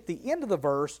you look at the end of the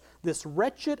verse, this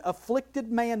wretched,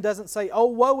 afflicted man doesn't say, "Oh,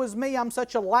 woe is me, I'm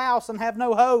such a louse and have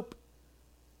no hope."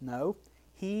 No,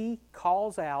 he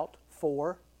calls out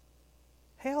for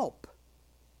help.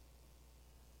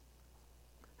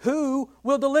 Who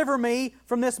will deliver me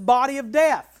from this body of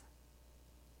death?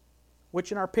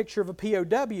 Which in our picture of a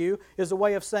POW is a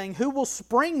way of saying, who will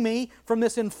spring me from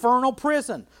this infernal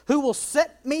prison? Who will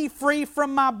set me free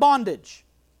from my bondage?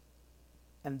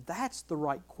 And that's the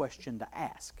right question to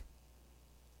ask.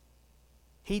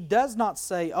 He does not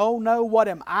say, "Oh no, what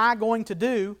am I going to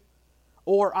do?"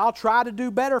 or "I'll try to do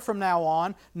better from now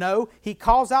on." No, he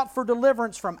calls out for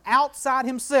deliverance from outside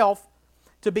himself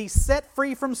to be set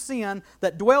free from sin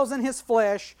that dwells in his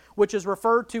flesh, which is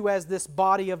referred to as this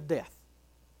body of death.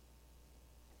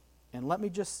 And let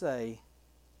me just say,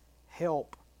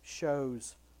 help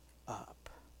shows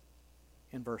up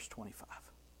in verse 25.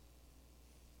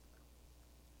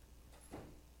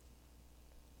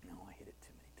 No, I hit it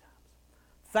too many times.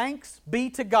 Thanks be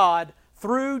to God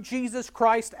through Jesus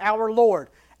Christ our Lord!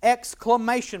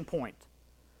 Exclamation point.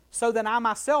 So then I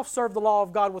myself serve the law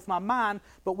of God with my mind,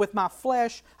 but with my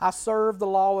flesh I serve the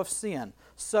law of sin.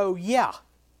 So yeah,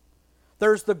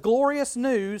 there's the glorious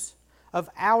news of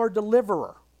our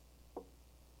deliverer.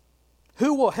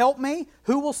 Who will help me?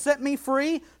 Who will set me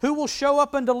free? Who will show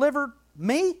up and deliver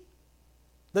me?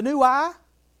 The new I?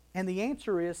 And the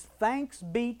answer is, thanks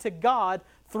be to God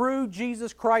through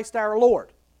Jesus Christ our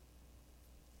Lord.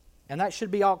 And that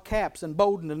should be all caps and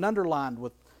bolded and underlined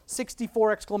with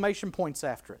 64 exclamation points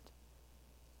after it.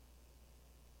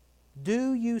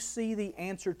 Do you see the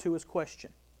answer to his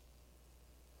question?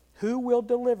 Who will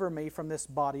deliver me from this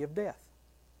body of death?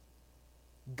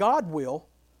 God will,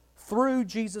 through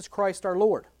Jesus Christ our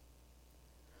Lord.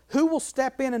 Who will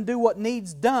step in and do what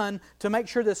needs done to make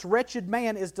sure this wretched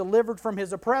man is delivered from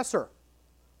his oppressor?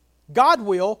 God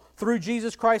will, through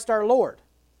Jesus Christ our Lord.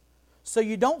 So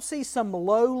you don't see some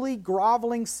lowly,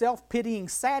 groveling, self-pitying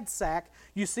sad sack.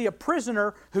 You see a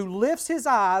prisoner who lifts his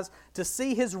eyes to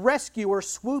see his rescuer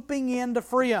swooping in to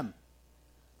free him.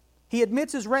 He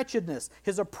admits his wretchedness,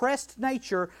 his oppressed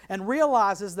nature, and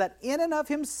realizes that in and of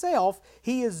himself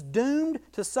he is doomed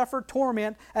to suffer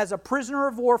torment as a prisoner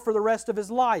of war for the rest of his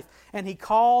life. And he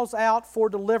calls out for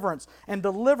deliverance. And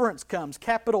deliverance comes,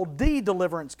 capital D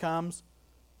deliverance comes,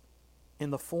 in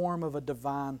the form of a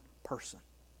divine person.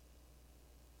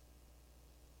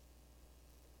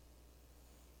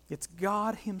 It's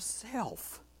God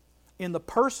Himself in the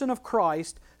person of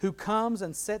Christ who comes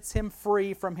and sets him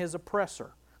free from his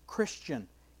oppressor. Christian,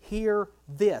 hear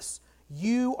this.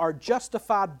 You are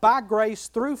justified by grace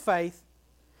through faith.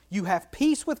 You have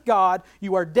peace with God.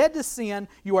 You are dead to sin.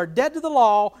 You are dead to the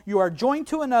law. You are joined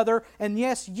to another. And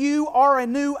yes, you are a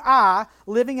new I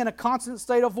living in a constant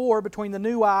state of war between the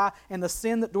new I and the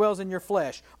sin that dwells in your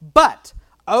flesh. But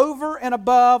over and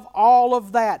above all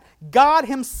of that, God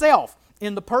Himself,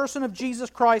 in the person of Jesus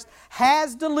Christ,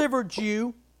 has delivered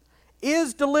you,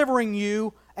 is delivering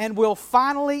you, and will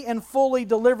finally and fully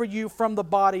deliver you from the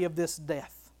body of this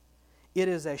death. It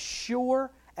is as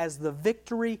sure as the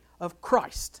victory of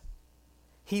Christ.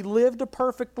 He lived a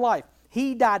perfect life.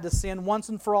 He died to sin once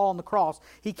and for all on the cross.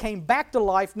 He came back to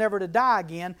life, never to die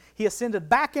again. He ascended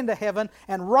back into heaven,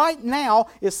 and right now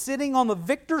is sitting on the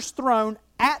victor's throne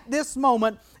at this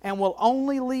moment, and will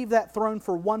only leave that throne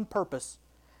for one purpose,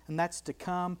 and that's to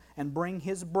come and bring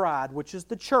His bride, which is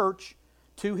the church,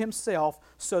 to Himself,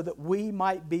 so that we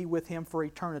might be with Him for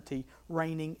eternity,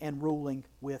 reigning and ruling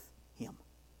with Him.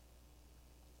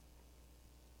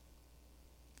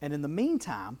 And in the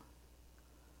meantime,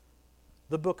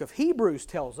 the book of Hebrews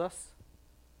tells us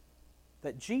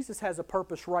that Jesus has a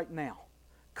purpose right now.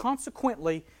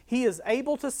 Consequently, He is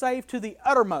able to save to the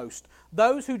uttermost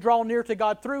those who draw near to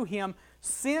God through Him,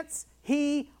 since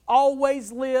He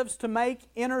always lives to make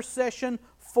intercession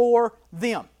for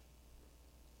them.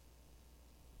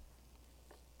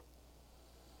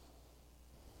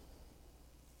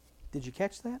 Did you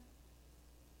catch that?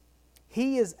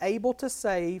 He is able to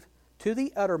save to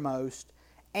the uttermost,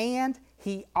 and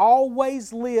He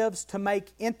always lives to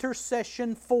make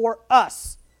intercession for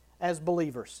us as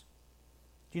believers.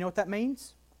 Do you know what that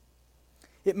means?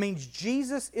 It means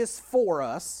Jesus is for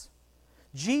us.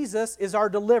 Jesus is our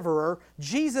deliverer.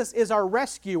 Jesus is our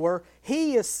rescuer.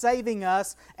 He is saving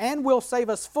us and will save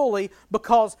us fully,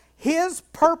 because His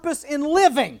purpose in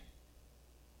living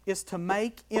is to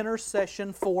make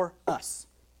intercession for us.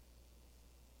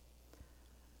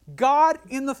 God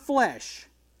in the flesh,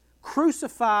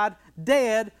 crucified,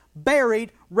 dead,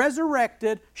 buried,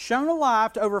 resurrected, shown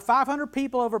alive to over 500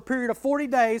 people over a period of 40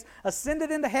 days,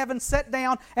 ascended into heaven, sat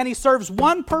down, and He serves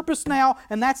one purpose now,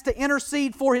 and that's to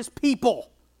intercede for His people.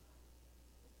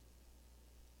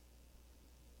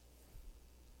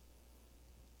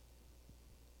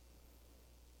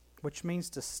 Which means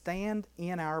to stand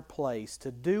in our place,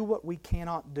 to do what we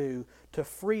cannot do, to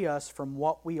free us from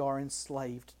what we are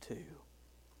enslaved to.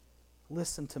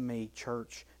 Listen to me,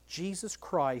 church. Jesus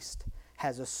Christ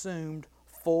has assumed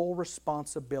full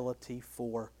responsibility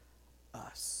for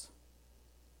us.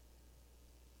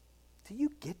 Do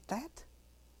you get that?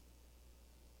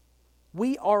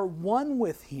 We are one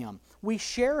with Him. We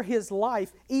share His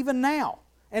life even now,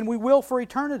 and we will for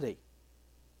eternity.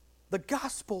 The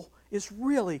gospel is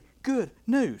really good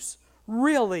news.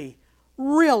 Really,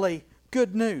 really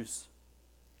good news.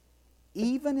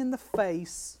 Even in the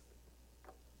face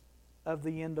of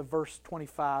the end of verse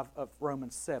 25 of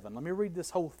Romans 7. Let me read this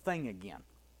whole thing again.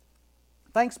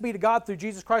 Thanks be to God through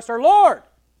Jesus Christ our Lord.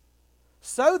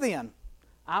 So then,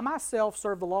 I myself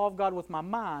serve the law of God with my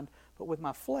mind, but with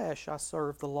my flesh I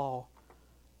serve the law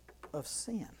of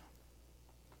sin.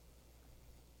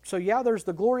 So yeah, there's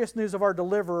the glorious news of our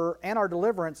deliverer and our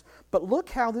deliverance, but look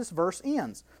how this verse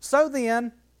ends. So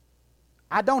then,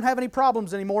 I don't have any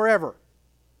problems anymore ever.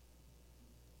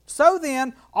 So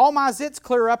then, all my zits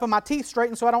clear up and my teeth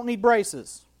straighten so I don't need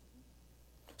braces.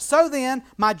 So then,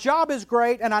 my job is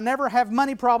great and I never have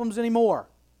money problems anymore.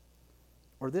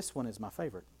 Or this one is my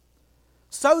favorite.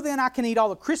 So then, I can eat all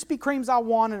the Krispy Kremes I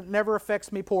want and it never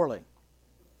affects me poorly.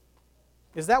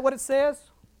 Is that what it says?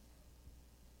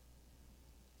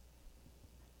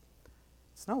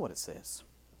 It's not what it says.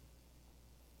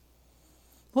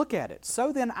 Look at it.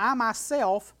 So then I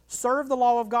myself serve the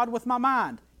law of God with my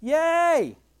mind.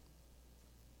 Yay!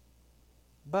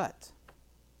 But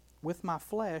with my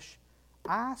flesh,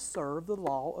 I serve the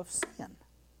law of sin.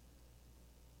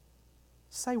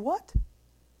 Say what?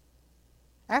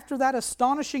 After that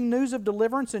astonishing news of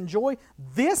deliverance and joy,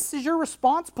 this is your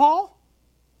response, Paul?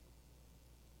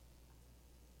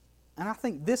 And I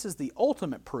think this is the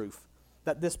ultimate proof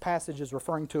that this passage is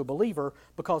referring to a believer,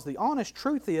 because the honest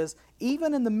truth is,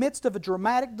 even in the midst of a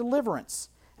dramatic deliverance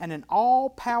and an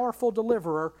all-powerful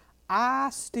deliverer,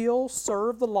 I still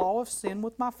serve the law of sin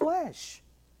with my flesh.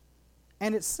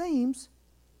 And it seems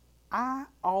I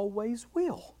always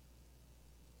will.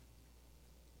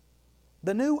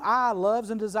 The new I loves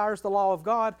and desires the law of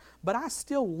God, but I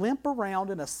still limp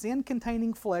around in a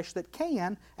sin-containing flesh that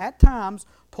can, at times,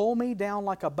 pull me down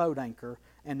like a boat anchor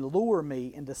and lure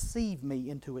me and deceive me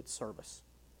into its service.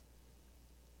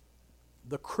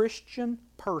 The Christian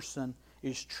person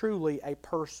is truly a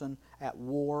person at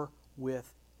war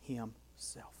with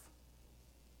himself.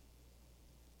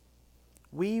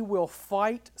 We will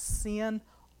fight sin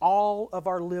all of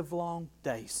our livelong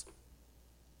days.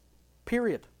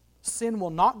 Period. Sin will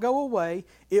not go away.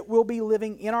 It will be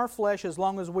living in our flesh as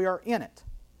long as we are in it.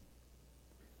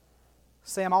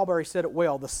 Sam Albury said it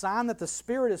well. The sign that the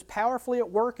Spirit is powerfully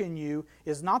at work in you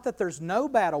is not that there's no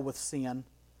battle with sin,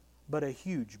 but a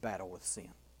huge battle with sin.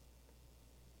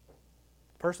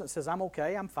 The person that says, I'm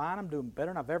okay, I'm fine, I'm doing better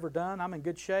than I've ever done, I'm in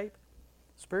good shape,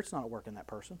 the Spirit's not at work in that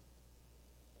person.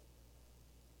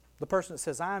 The person that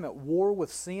says, I am at war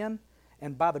with sin,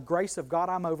 and by the grace of God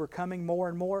I'm overcoming more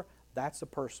and more, that's a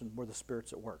person where the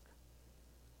Spirit's at work.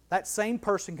 That same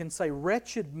person can say,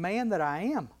 wretched man that I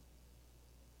am,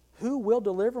 who will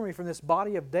deliver me from this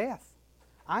body of death?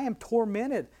 I am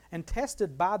tormented and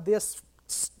tested by this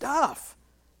stuff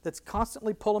that's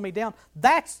constantly pulling me down.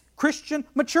 That's Christian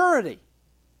maturity.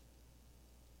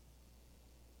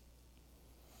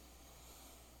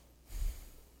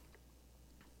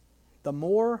 The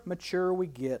more mature we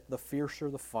get, the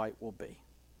fiercer the fight will be.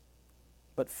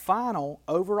 But final,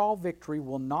 overall victory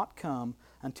will not come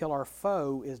until our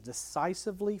foe is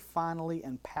decisively, finally,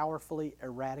 and powerfully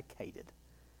eradicated.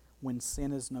 When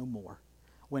sin is no more.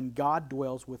 When God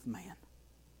dwells with man.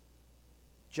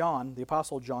 John, the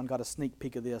Apostle John, got a sneak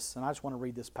peek of this, and I just want to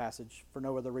read this passage for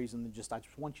no other reason than I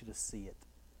just want you to see it.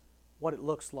 What it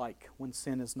looks like when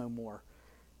sin is no more.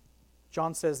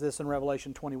 John says this in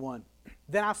Revelation 21.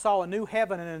 Then I saw a new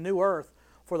heaven and a new earth,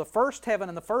 for the first heaven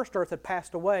and the first earth had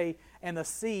passed away, and the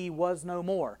sea was no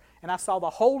more. And I saw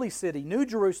the holy city, New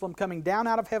Jerusalem, coming down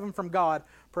out of heaven from God,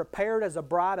 prepared as a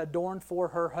bride adorned for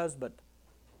her husband.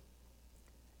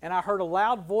 And I heard a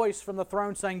loud voice from the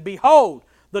throne saying, Behold,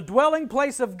 the dwelling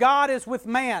place of God is with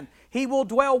man. He will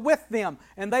dwell with them,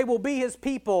 and they will be His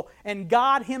people, and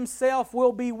God Himself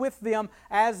will be with them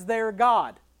as their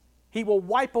God. He will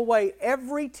wipe away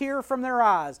every tear from their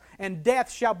eyes, and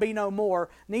death shall be no more.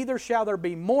 Neither shall there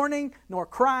be mourning, nor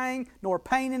crying, nor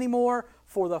pain anymore,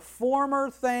 for the former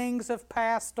things have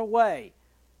passed away.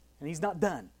 And He's not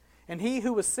done. And He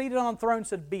who was seated on the throne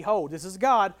said, Behold, this is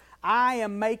God, I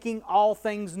am making all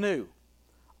things new.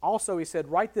 Also, He said,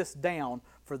 write this down,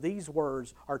 for these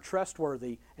words are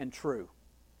trustworthy and true.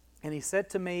 And He said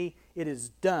to me, it is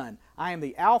done. I am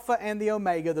the Alpha and the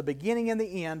Omega, the beginning and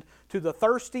the end. To the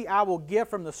thirsty I will give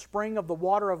from the spring of the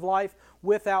water of life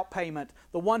without payment.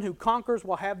 The one who conquers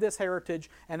will have this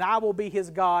heritage, and I will be his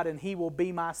God, and he will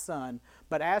be my son.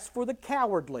 But as for the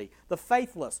cowardly, the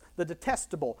faithless, the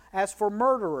detestable, as for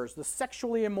murderers, the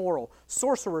sexually immoral,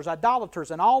 sorcerers,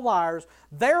 idolaters, and all liars,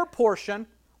 their portion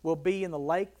will be in the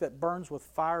lake that burns with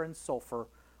fire and sulfur,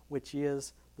 which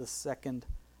is the second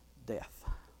death.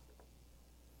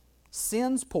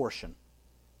 Sin's portion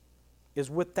is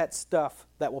with that stuff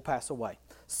that will pass away.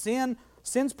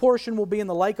 Sin's portion will be in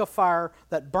the lake of fire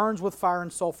that burns with fire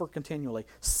and sulfur continually.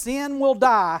 Sin will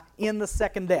die in the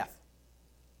second death.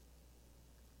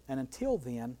 And until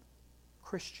then,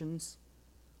 Christians,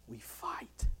 we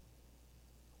fight.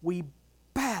 We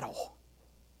battle.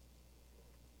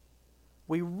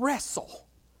 We wrestle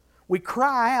We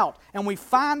cry out and we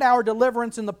find our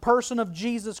deliverance in the person of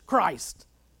Jesus Christ.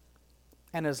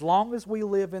 And as long as we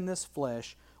live in this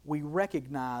flesh, we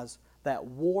recognize that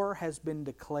war has been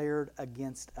declared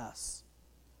against us,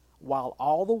 while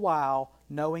all the while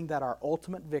knowing that our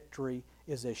ultimate victory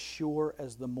is as sure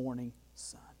as the morning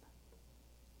sun.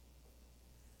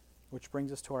 Which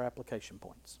brings us to our application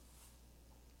points.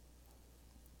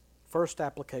 First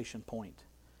application point: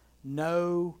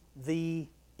 know the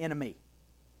enemy.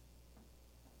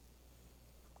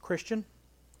 Christian,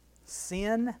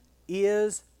 sin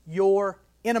is your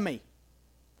enemy.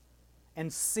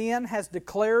 And sin has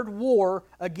declared war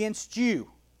against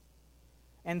you.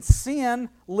 And sin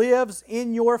lives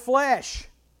in your flesh.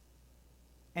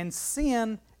 And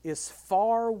sin is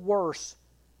far worse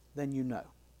than you know.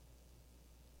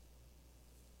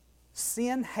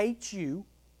 Sin hates you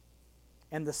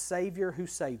and the Savior who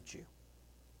saved you.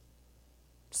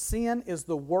 Sin is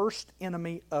the worst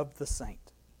enemy of the saint.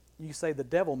 You say, the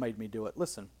devil made me do it.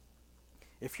 Listen,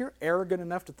 if you're arrogant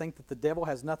enough to think that the devil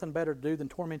has nothing better to do than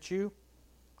torment you,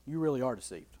 you really are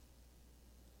deceived.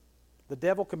 The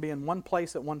devil can be in one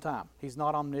place at one time. He's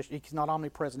not omniscient. He's not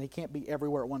omnipresent. He can't be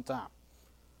everywhere at one time.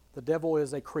 The devil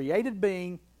is a created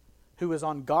being who is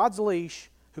on God's leash,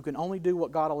 who can only do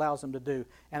what God allows him to do.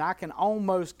 And I can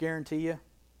almost guarantee you,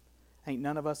 ain't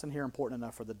none of us in here important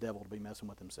enough for the devil to be messing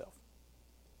with himself.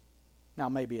 Now,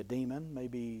 maybe a demon,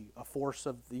 maybe a force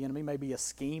of the enemy, maybe a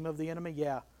scheme of the enemy,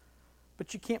 yeah.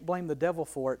 But you can't blame the devil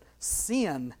for it.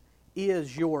 Sin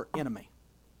is your enemy.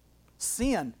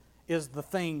 Sin is the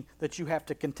thing that you have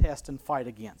to contest and fight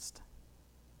against.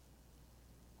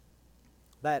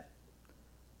 That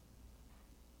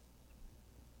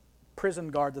prison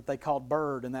guard that they called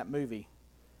Bird in that movie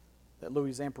that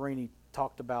Louis Zamperini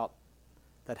talked about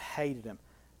that hated him,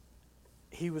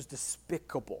 he was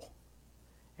despicable.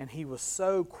 And he was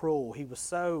so cruel. He was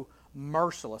so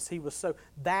merciless.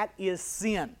 That is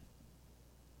sin.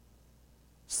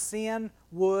 Sin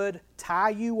would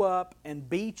tie you up and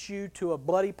beat you to a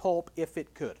bloody pulp if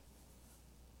it could.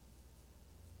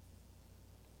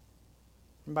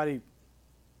 Anybody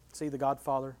see The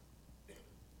Godfather?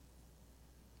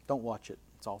 Don't watch it.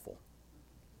 It's awful.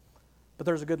 But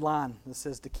there's a good line that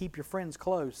says to keep your friends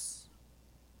close,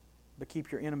 but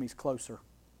keep your enemies closer.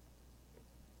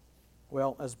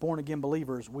 Well, as born-again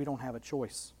believers, we don't have a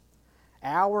choice.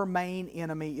 Our main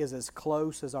enemy is as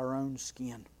close as our own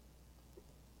skin.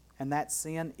 And that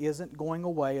sin isn't going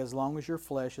away as long as your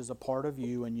flesh is a part of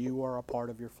you and you are a part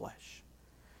of your flesh.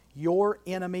 Your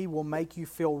enemy will make you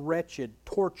feel wretched,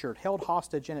 tortured, held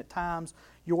hostage, and at times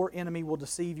your enemy will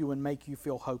deceive you and make you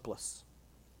feel hopeless.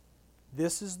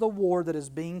 This is the war that is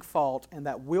being fought and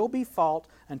that will be fought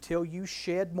until you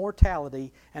shed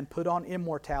mortality and put on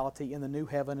immortality in the new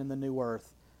heaven and the new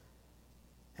earth.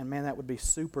 And man, that would be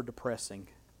super depressing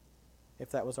if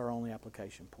that was our only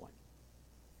application point.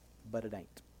 But it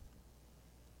ain't.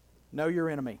 Know your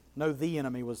enemy. Know the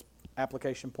enemy was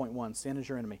application point 1. Sin is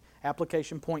your enemy.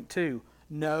 Application point 2.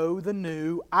 Know the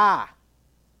new I.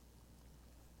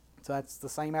 So that's the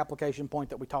same application point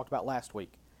that we talked about last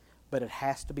week. But it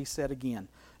has to be said again.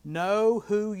 Know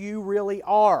who you really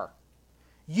are.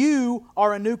 You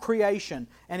are a new creation,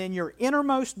 and in your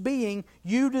innermost being,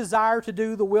 you desire to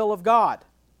do the will of God.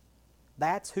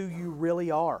 That's who you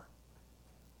really are.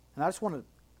 And I just want to,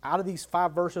 out of these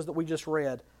 5 verses that we just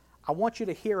read, I want you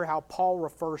to hear how Paul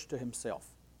refers to himself.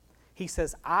 He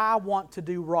says, I want to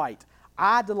do right.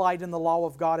 I delight in the law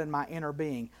of God in my inner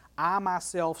being. I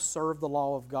myself serve the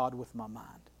law of God with my mind.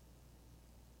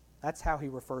 That's how he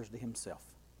refers to himself.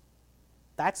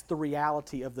 That's the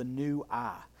reality of the new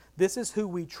I. This is who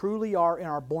we truly are in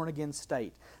our born-again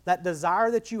state. That desire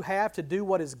that you have to do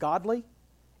what is godly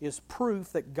is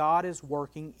proof that God is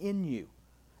working in you,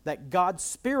 that God's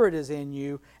Spirit is in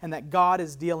you, and that God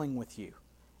is dealing with you.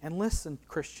 And listen,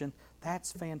 Christian,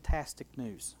 that's fantastic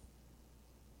news.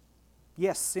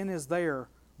 Yes, sin is there,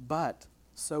 but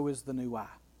so is the new I.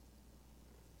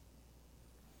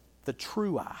 The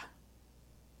true I.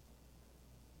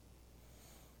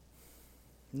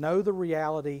 Know the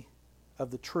reality of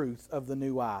the truth of the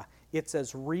new I. It's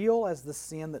as real as the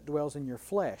sin that dwells in your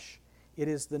flesh. It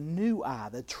is the new I,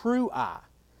 the true I.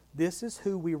 This is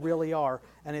who we really are,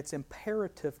 and it's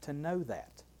imperative to know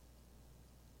that.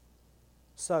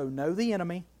 So, know the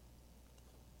enemy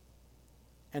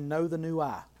and know the new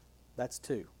I. That's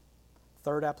 2.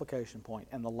 Third application point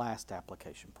and the last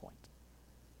application point.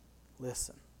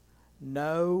 Listen.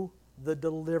 Know the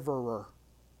deliverer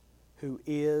who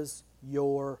is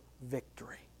your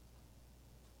victory.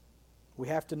 We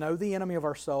have to know the enemy of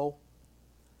our soul.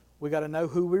 We got to know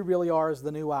who we really are as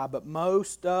the new I. But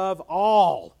most of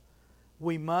all,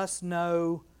 We must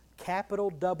know, capital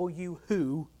W,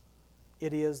 who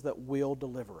it is that will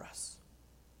deliver us.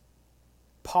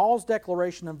 Paul's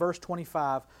declaration in verse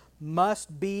 25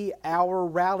 must be our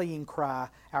rallying cry,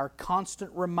 our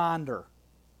constant reminder.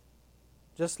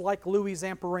 Just like Louis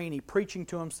Zamperini preaching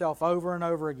to himself over and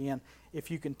over again,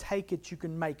 if you can take it, you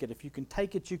can make it. If you can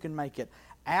take it, you can make it.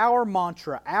 Our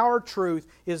mantra, our truth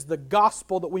is the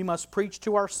gospel that we must preach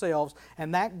to ourselves,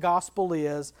 and that gospel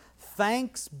is,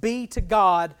 thanks be to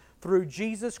God through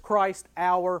Jesus Christ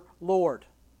our Lord.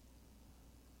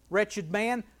 Wretched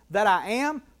man that I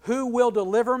am, who will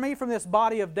deliver me from this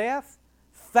body of death?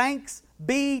 Thanks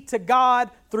be to God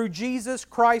through Jesus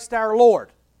Christ our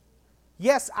Lord.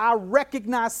 Yes, I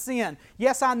recognize sin.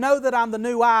 Yes, I know that I'm the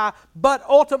new I, but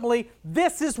ultimately,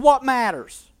 this is what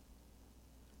matters.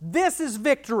 This is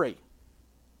victory.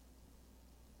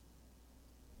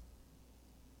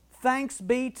 Thanks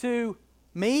be to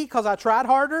me because I tried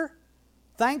harder.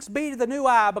 Thanks be to the new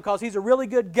I because he's a really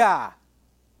good guy.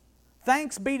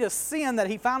 Thanks be to sin that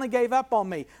he finally gave up on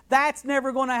me. That's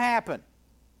never going to happen.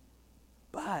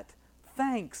 But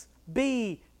thanks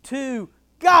be to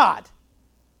God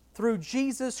through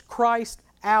Jesus Christ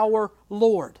our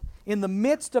Lord. In the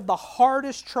midst of the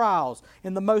hardest trials,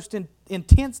 in the most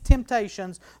intense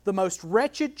temptations, the most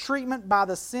wretched treatment by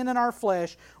the sin in our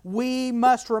flesh, we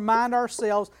must remind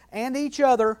ourselves and each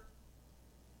other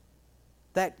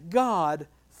that God,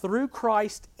 through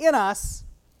Christ in us,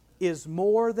 is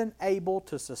more than able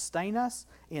to sustain us,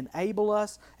 enable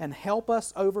us, and help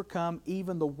us overcome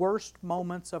even the worst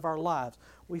moments of our lives.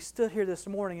 We stood here this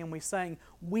morning and we sang,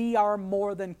 we are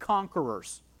more than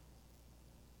conquerors.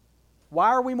 Why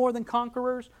are we more than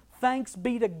conquerors? Thanks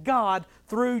be to God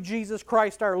through Jesus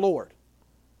Christ our Lord.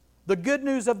 The good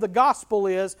news of the gospel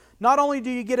is, not only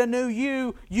do you get a new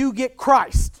you, you get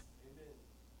Christ.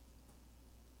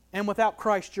 And without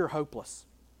Christ, you're hopeless.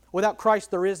 Without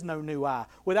Christ, there is no new I.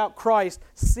 Without Christ,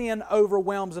 sin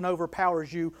overwhelms and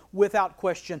overpowers you without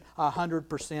question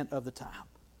 100% of the time.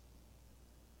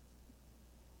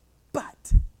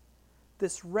 But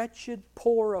this wretched,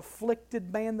 poor,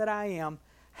 afflicted man that I am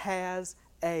has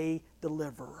a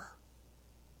deliverer.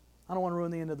 I don't want to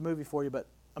ruin the end of the movie for you, but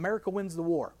America wins the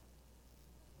war.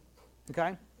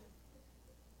 Okay?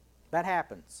 That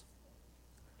happens.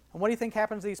 And what do you think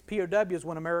happens to these POWs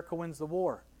when America wins the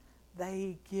war?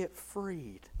 They get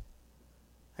freed.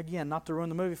 Again, not to ruin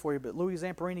the movie for you, but Louis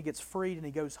Zamperini gets freed and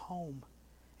he goes home.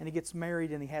 And he gets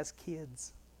married and he has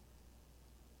kids.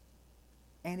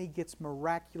 And he gets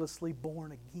miraculously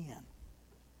born again.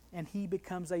 And he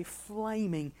becomes a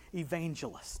flaming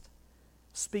evangelist,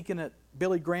 speaking at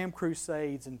Billy Graham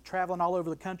crusades and traveling all over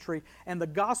the country. And the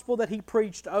gospel that he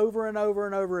preached over and over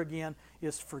and over again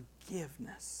is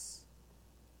forgiveness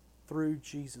through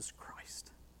Jesus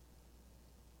Christ.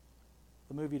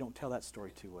 The movie don't tell that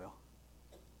story too well.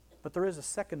 But there is a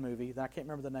second movie that I can't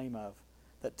remember the name of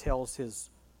that tells his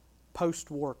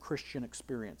post-war Christian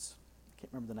experience. I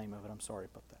can't remember the name of it. I'm sorry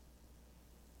about that.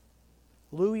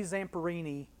 Louis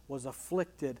Zamperini was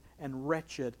afflicted and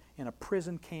wretched in a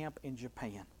prison camp in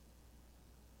Japan.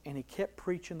 And he kept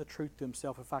preaching the truth to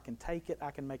himself. If I can take it,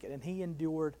 I can make it. And he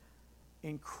endured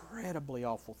incredibly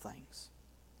awful things.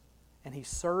 And he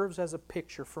serves as a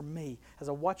picture for me. As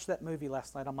I watched that movie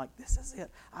last night, I'm like, this is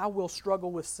it. I will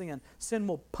struggle with sin. Sin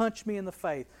will punch me in the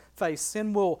face.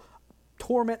 Sin will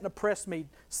torment and oppress me.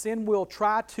 Sin will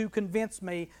try to convince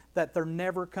me that they're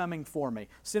never coming for me.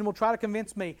 Sin will try to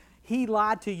convince me, he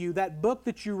lied to you. That book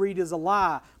that you read is a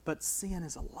lie. But sin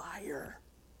is a liar.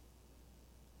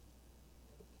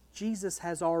 Jesus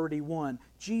has already won.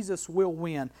 Jesus will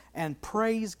win. And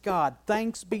praise God.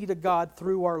 Thanks be to God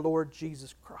through our Lord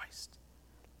Jesus Christ.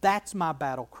 That's my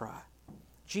battle cry.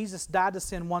 Jesus died to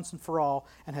sin once and for all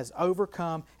and has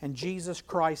overcome, and Jesus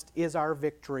Christ is our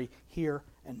victory here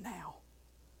and now.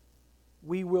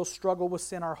 We will struggle with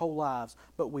sin our whole lives,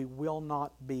 but we will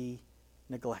not be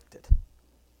neglected.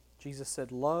 Jesus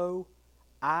said, "Lo,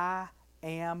 I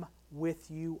am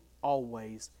with you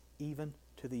always, even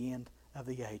to the end of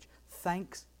the age."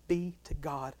 Thanks be to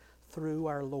God through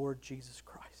our Lord Jesus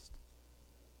Christ.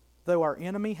 Though our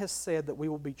enemy has said that we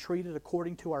will be treated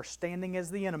according to our standing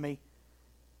as the enemy,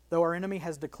 though our enemy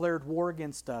has declared war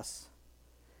against us,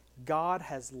 God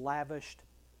has lavished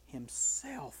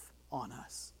Himself on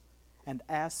us. And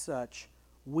as such,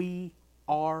 we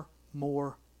are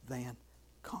more than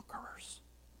conquerors.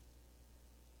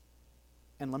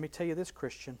 And let me tell you this,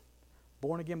 Christian,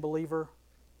 born-again believer,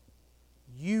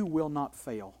 you will not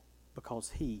fail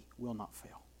because He will not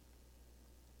fail.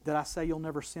 Did I say you'll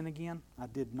never sin again? I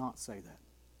did not say that.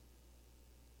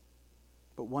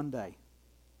 But one day,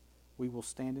 we will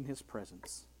stand in His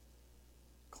presence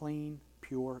clean,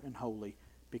 pure, and holy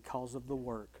because of the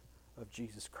work of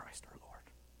Jesus Christ our Lord.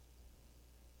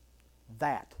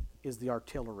 That is the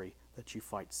artillery that you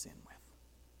fight sin with.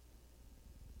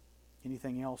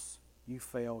 Anything else, you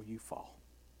fail, you fall.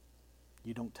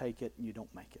 You don't take it, and you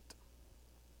don't make it.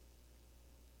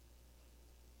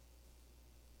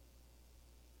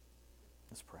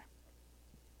 Let's pray.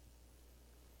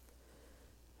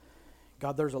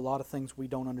 God, there's a lot of things we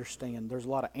don't understand. There's a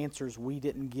lot of answers we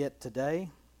didn't get today.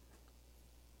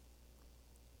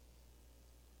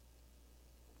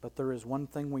 But there is one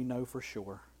thing we know for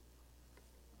sure.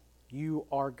 You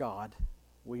are God.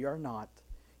 We are not.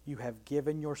 You have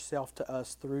given yourself to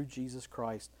us through Jesus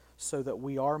Christ so that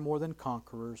we are more than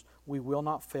conquerors. We will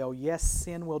not fail. Yes,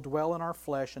 sin will dwell in our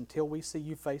flesh until we see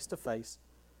you face to face.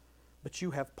 But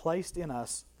you have placed in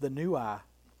us the new eye.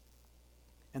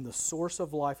 And the source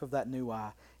of life of that new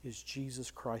eye is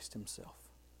Jesus Christ himself.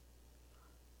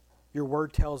 Your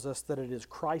word tells us that it is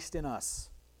Christ in us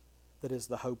that is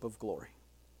the hope of glory.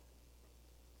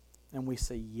 And we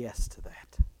say yes to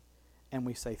that. And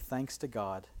we say thanks to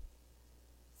God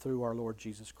through our Lord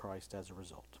Jesus Christ as a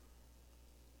result.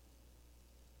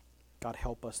 God,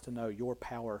 help us to know your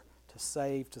power to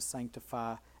save, to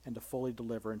sanctify, and to fully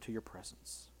deliver into your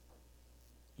presence.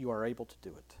 You are able to do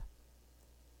it.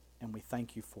 And we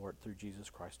thank you for it through Jesus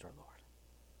Christ our Lord.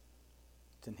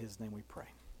 It's in his name we pray.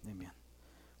 Amen.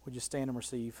 Would you stand and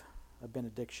receive a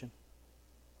benediction?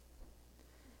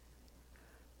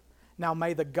 Now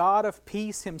may the God of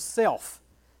peace himself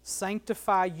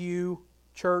sanctify you,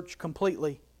 church,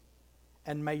 completely,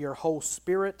 and may your whole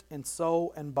spirit and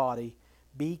soul and body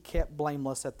be kept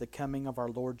blameless at the coming of our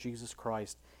Lord Jesus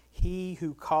Christ. He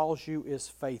who calls you is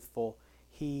faithful.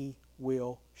 He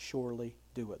will surely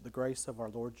do it. The grace of our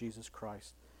Lord Jesus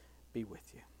Christ be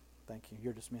with you. Thank you.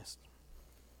 You're dismissed.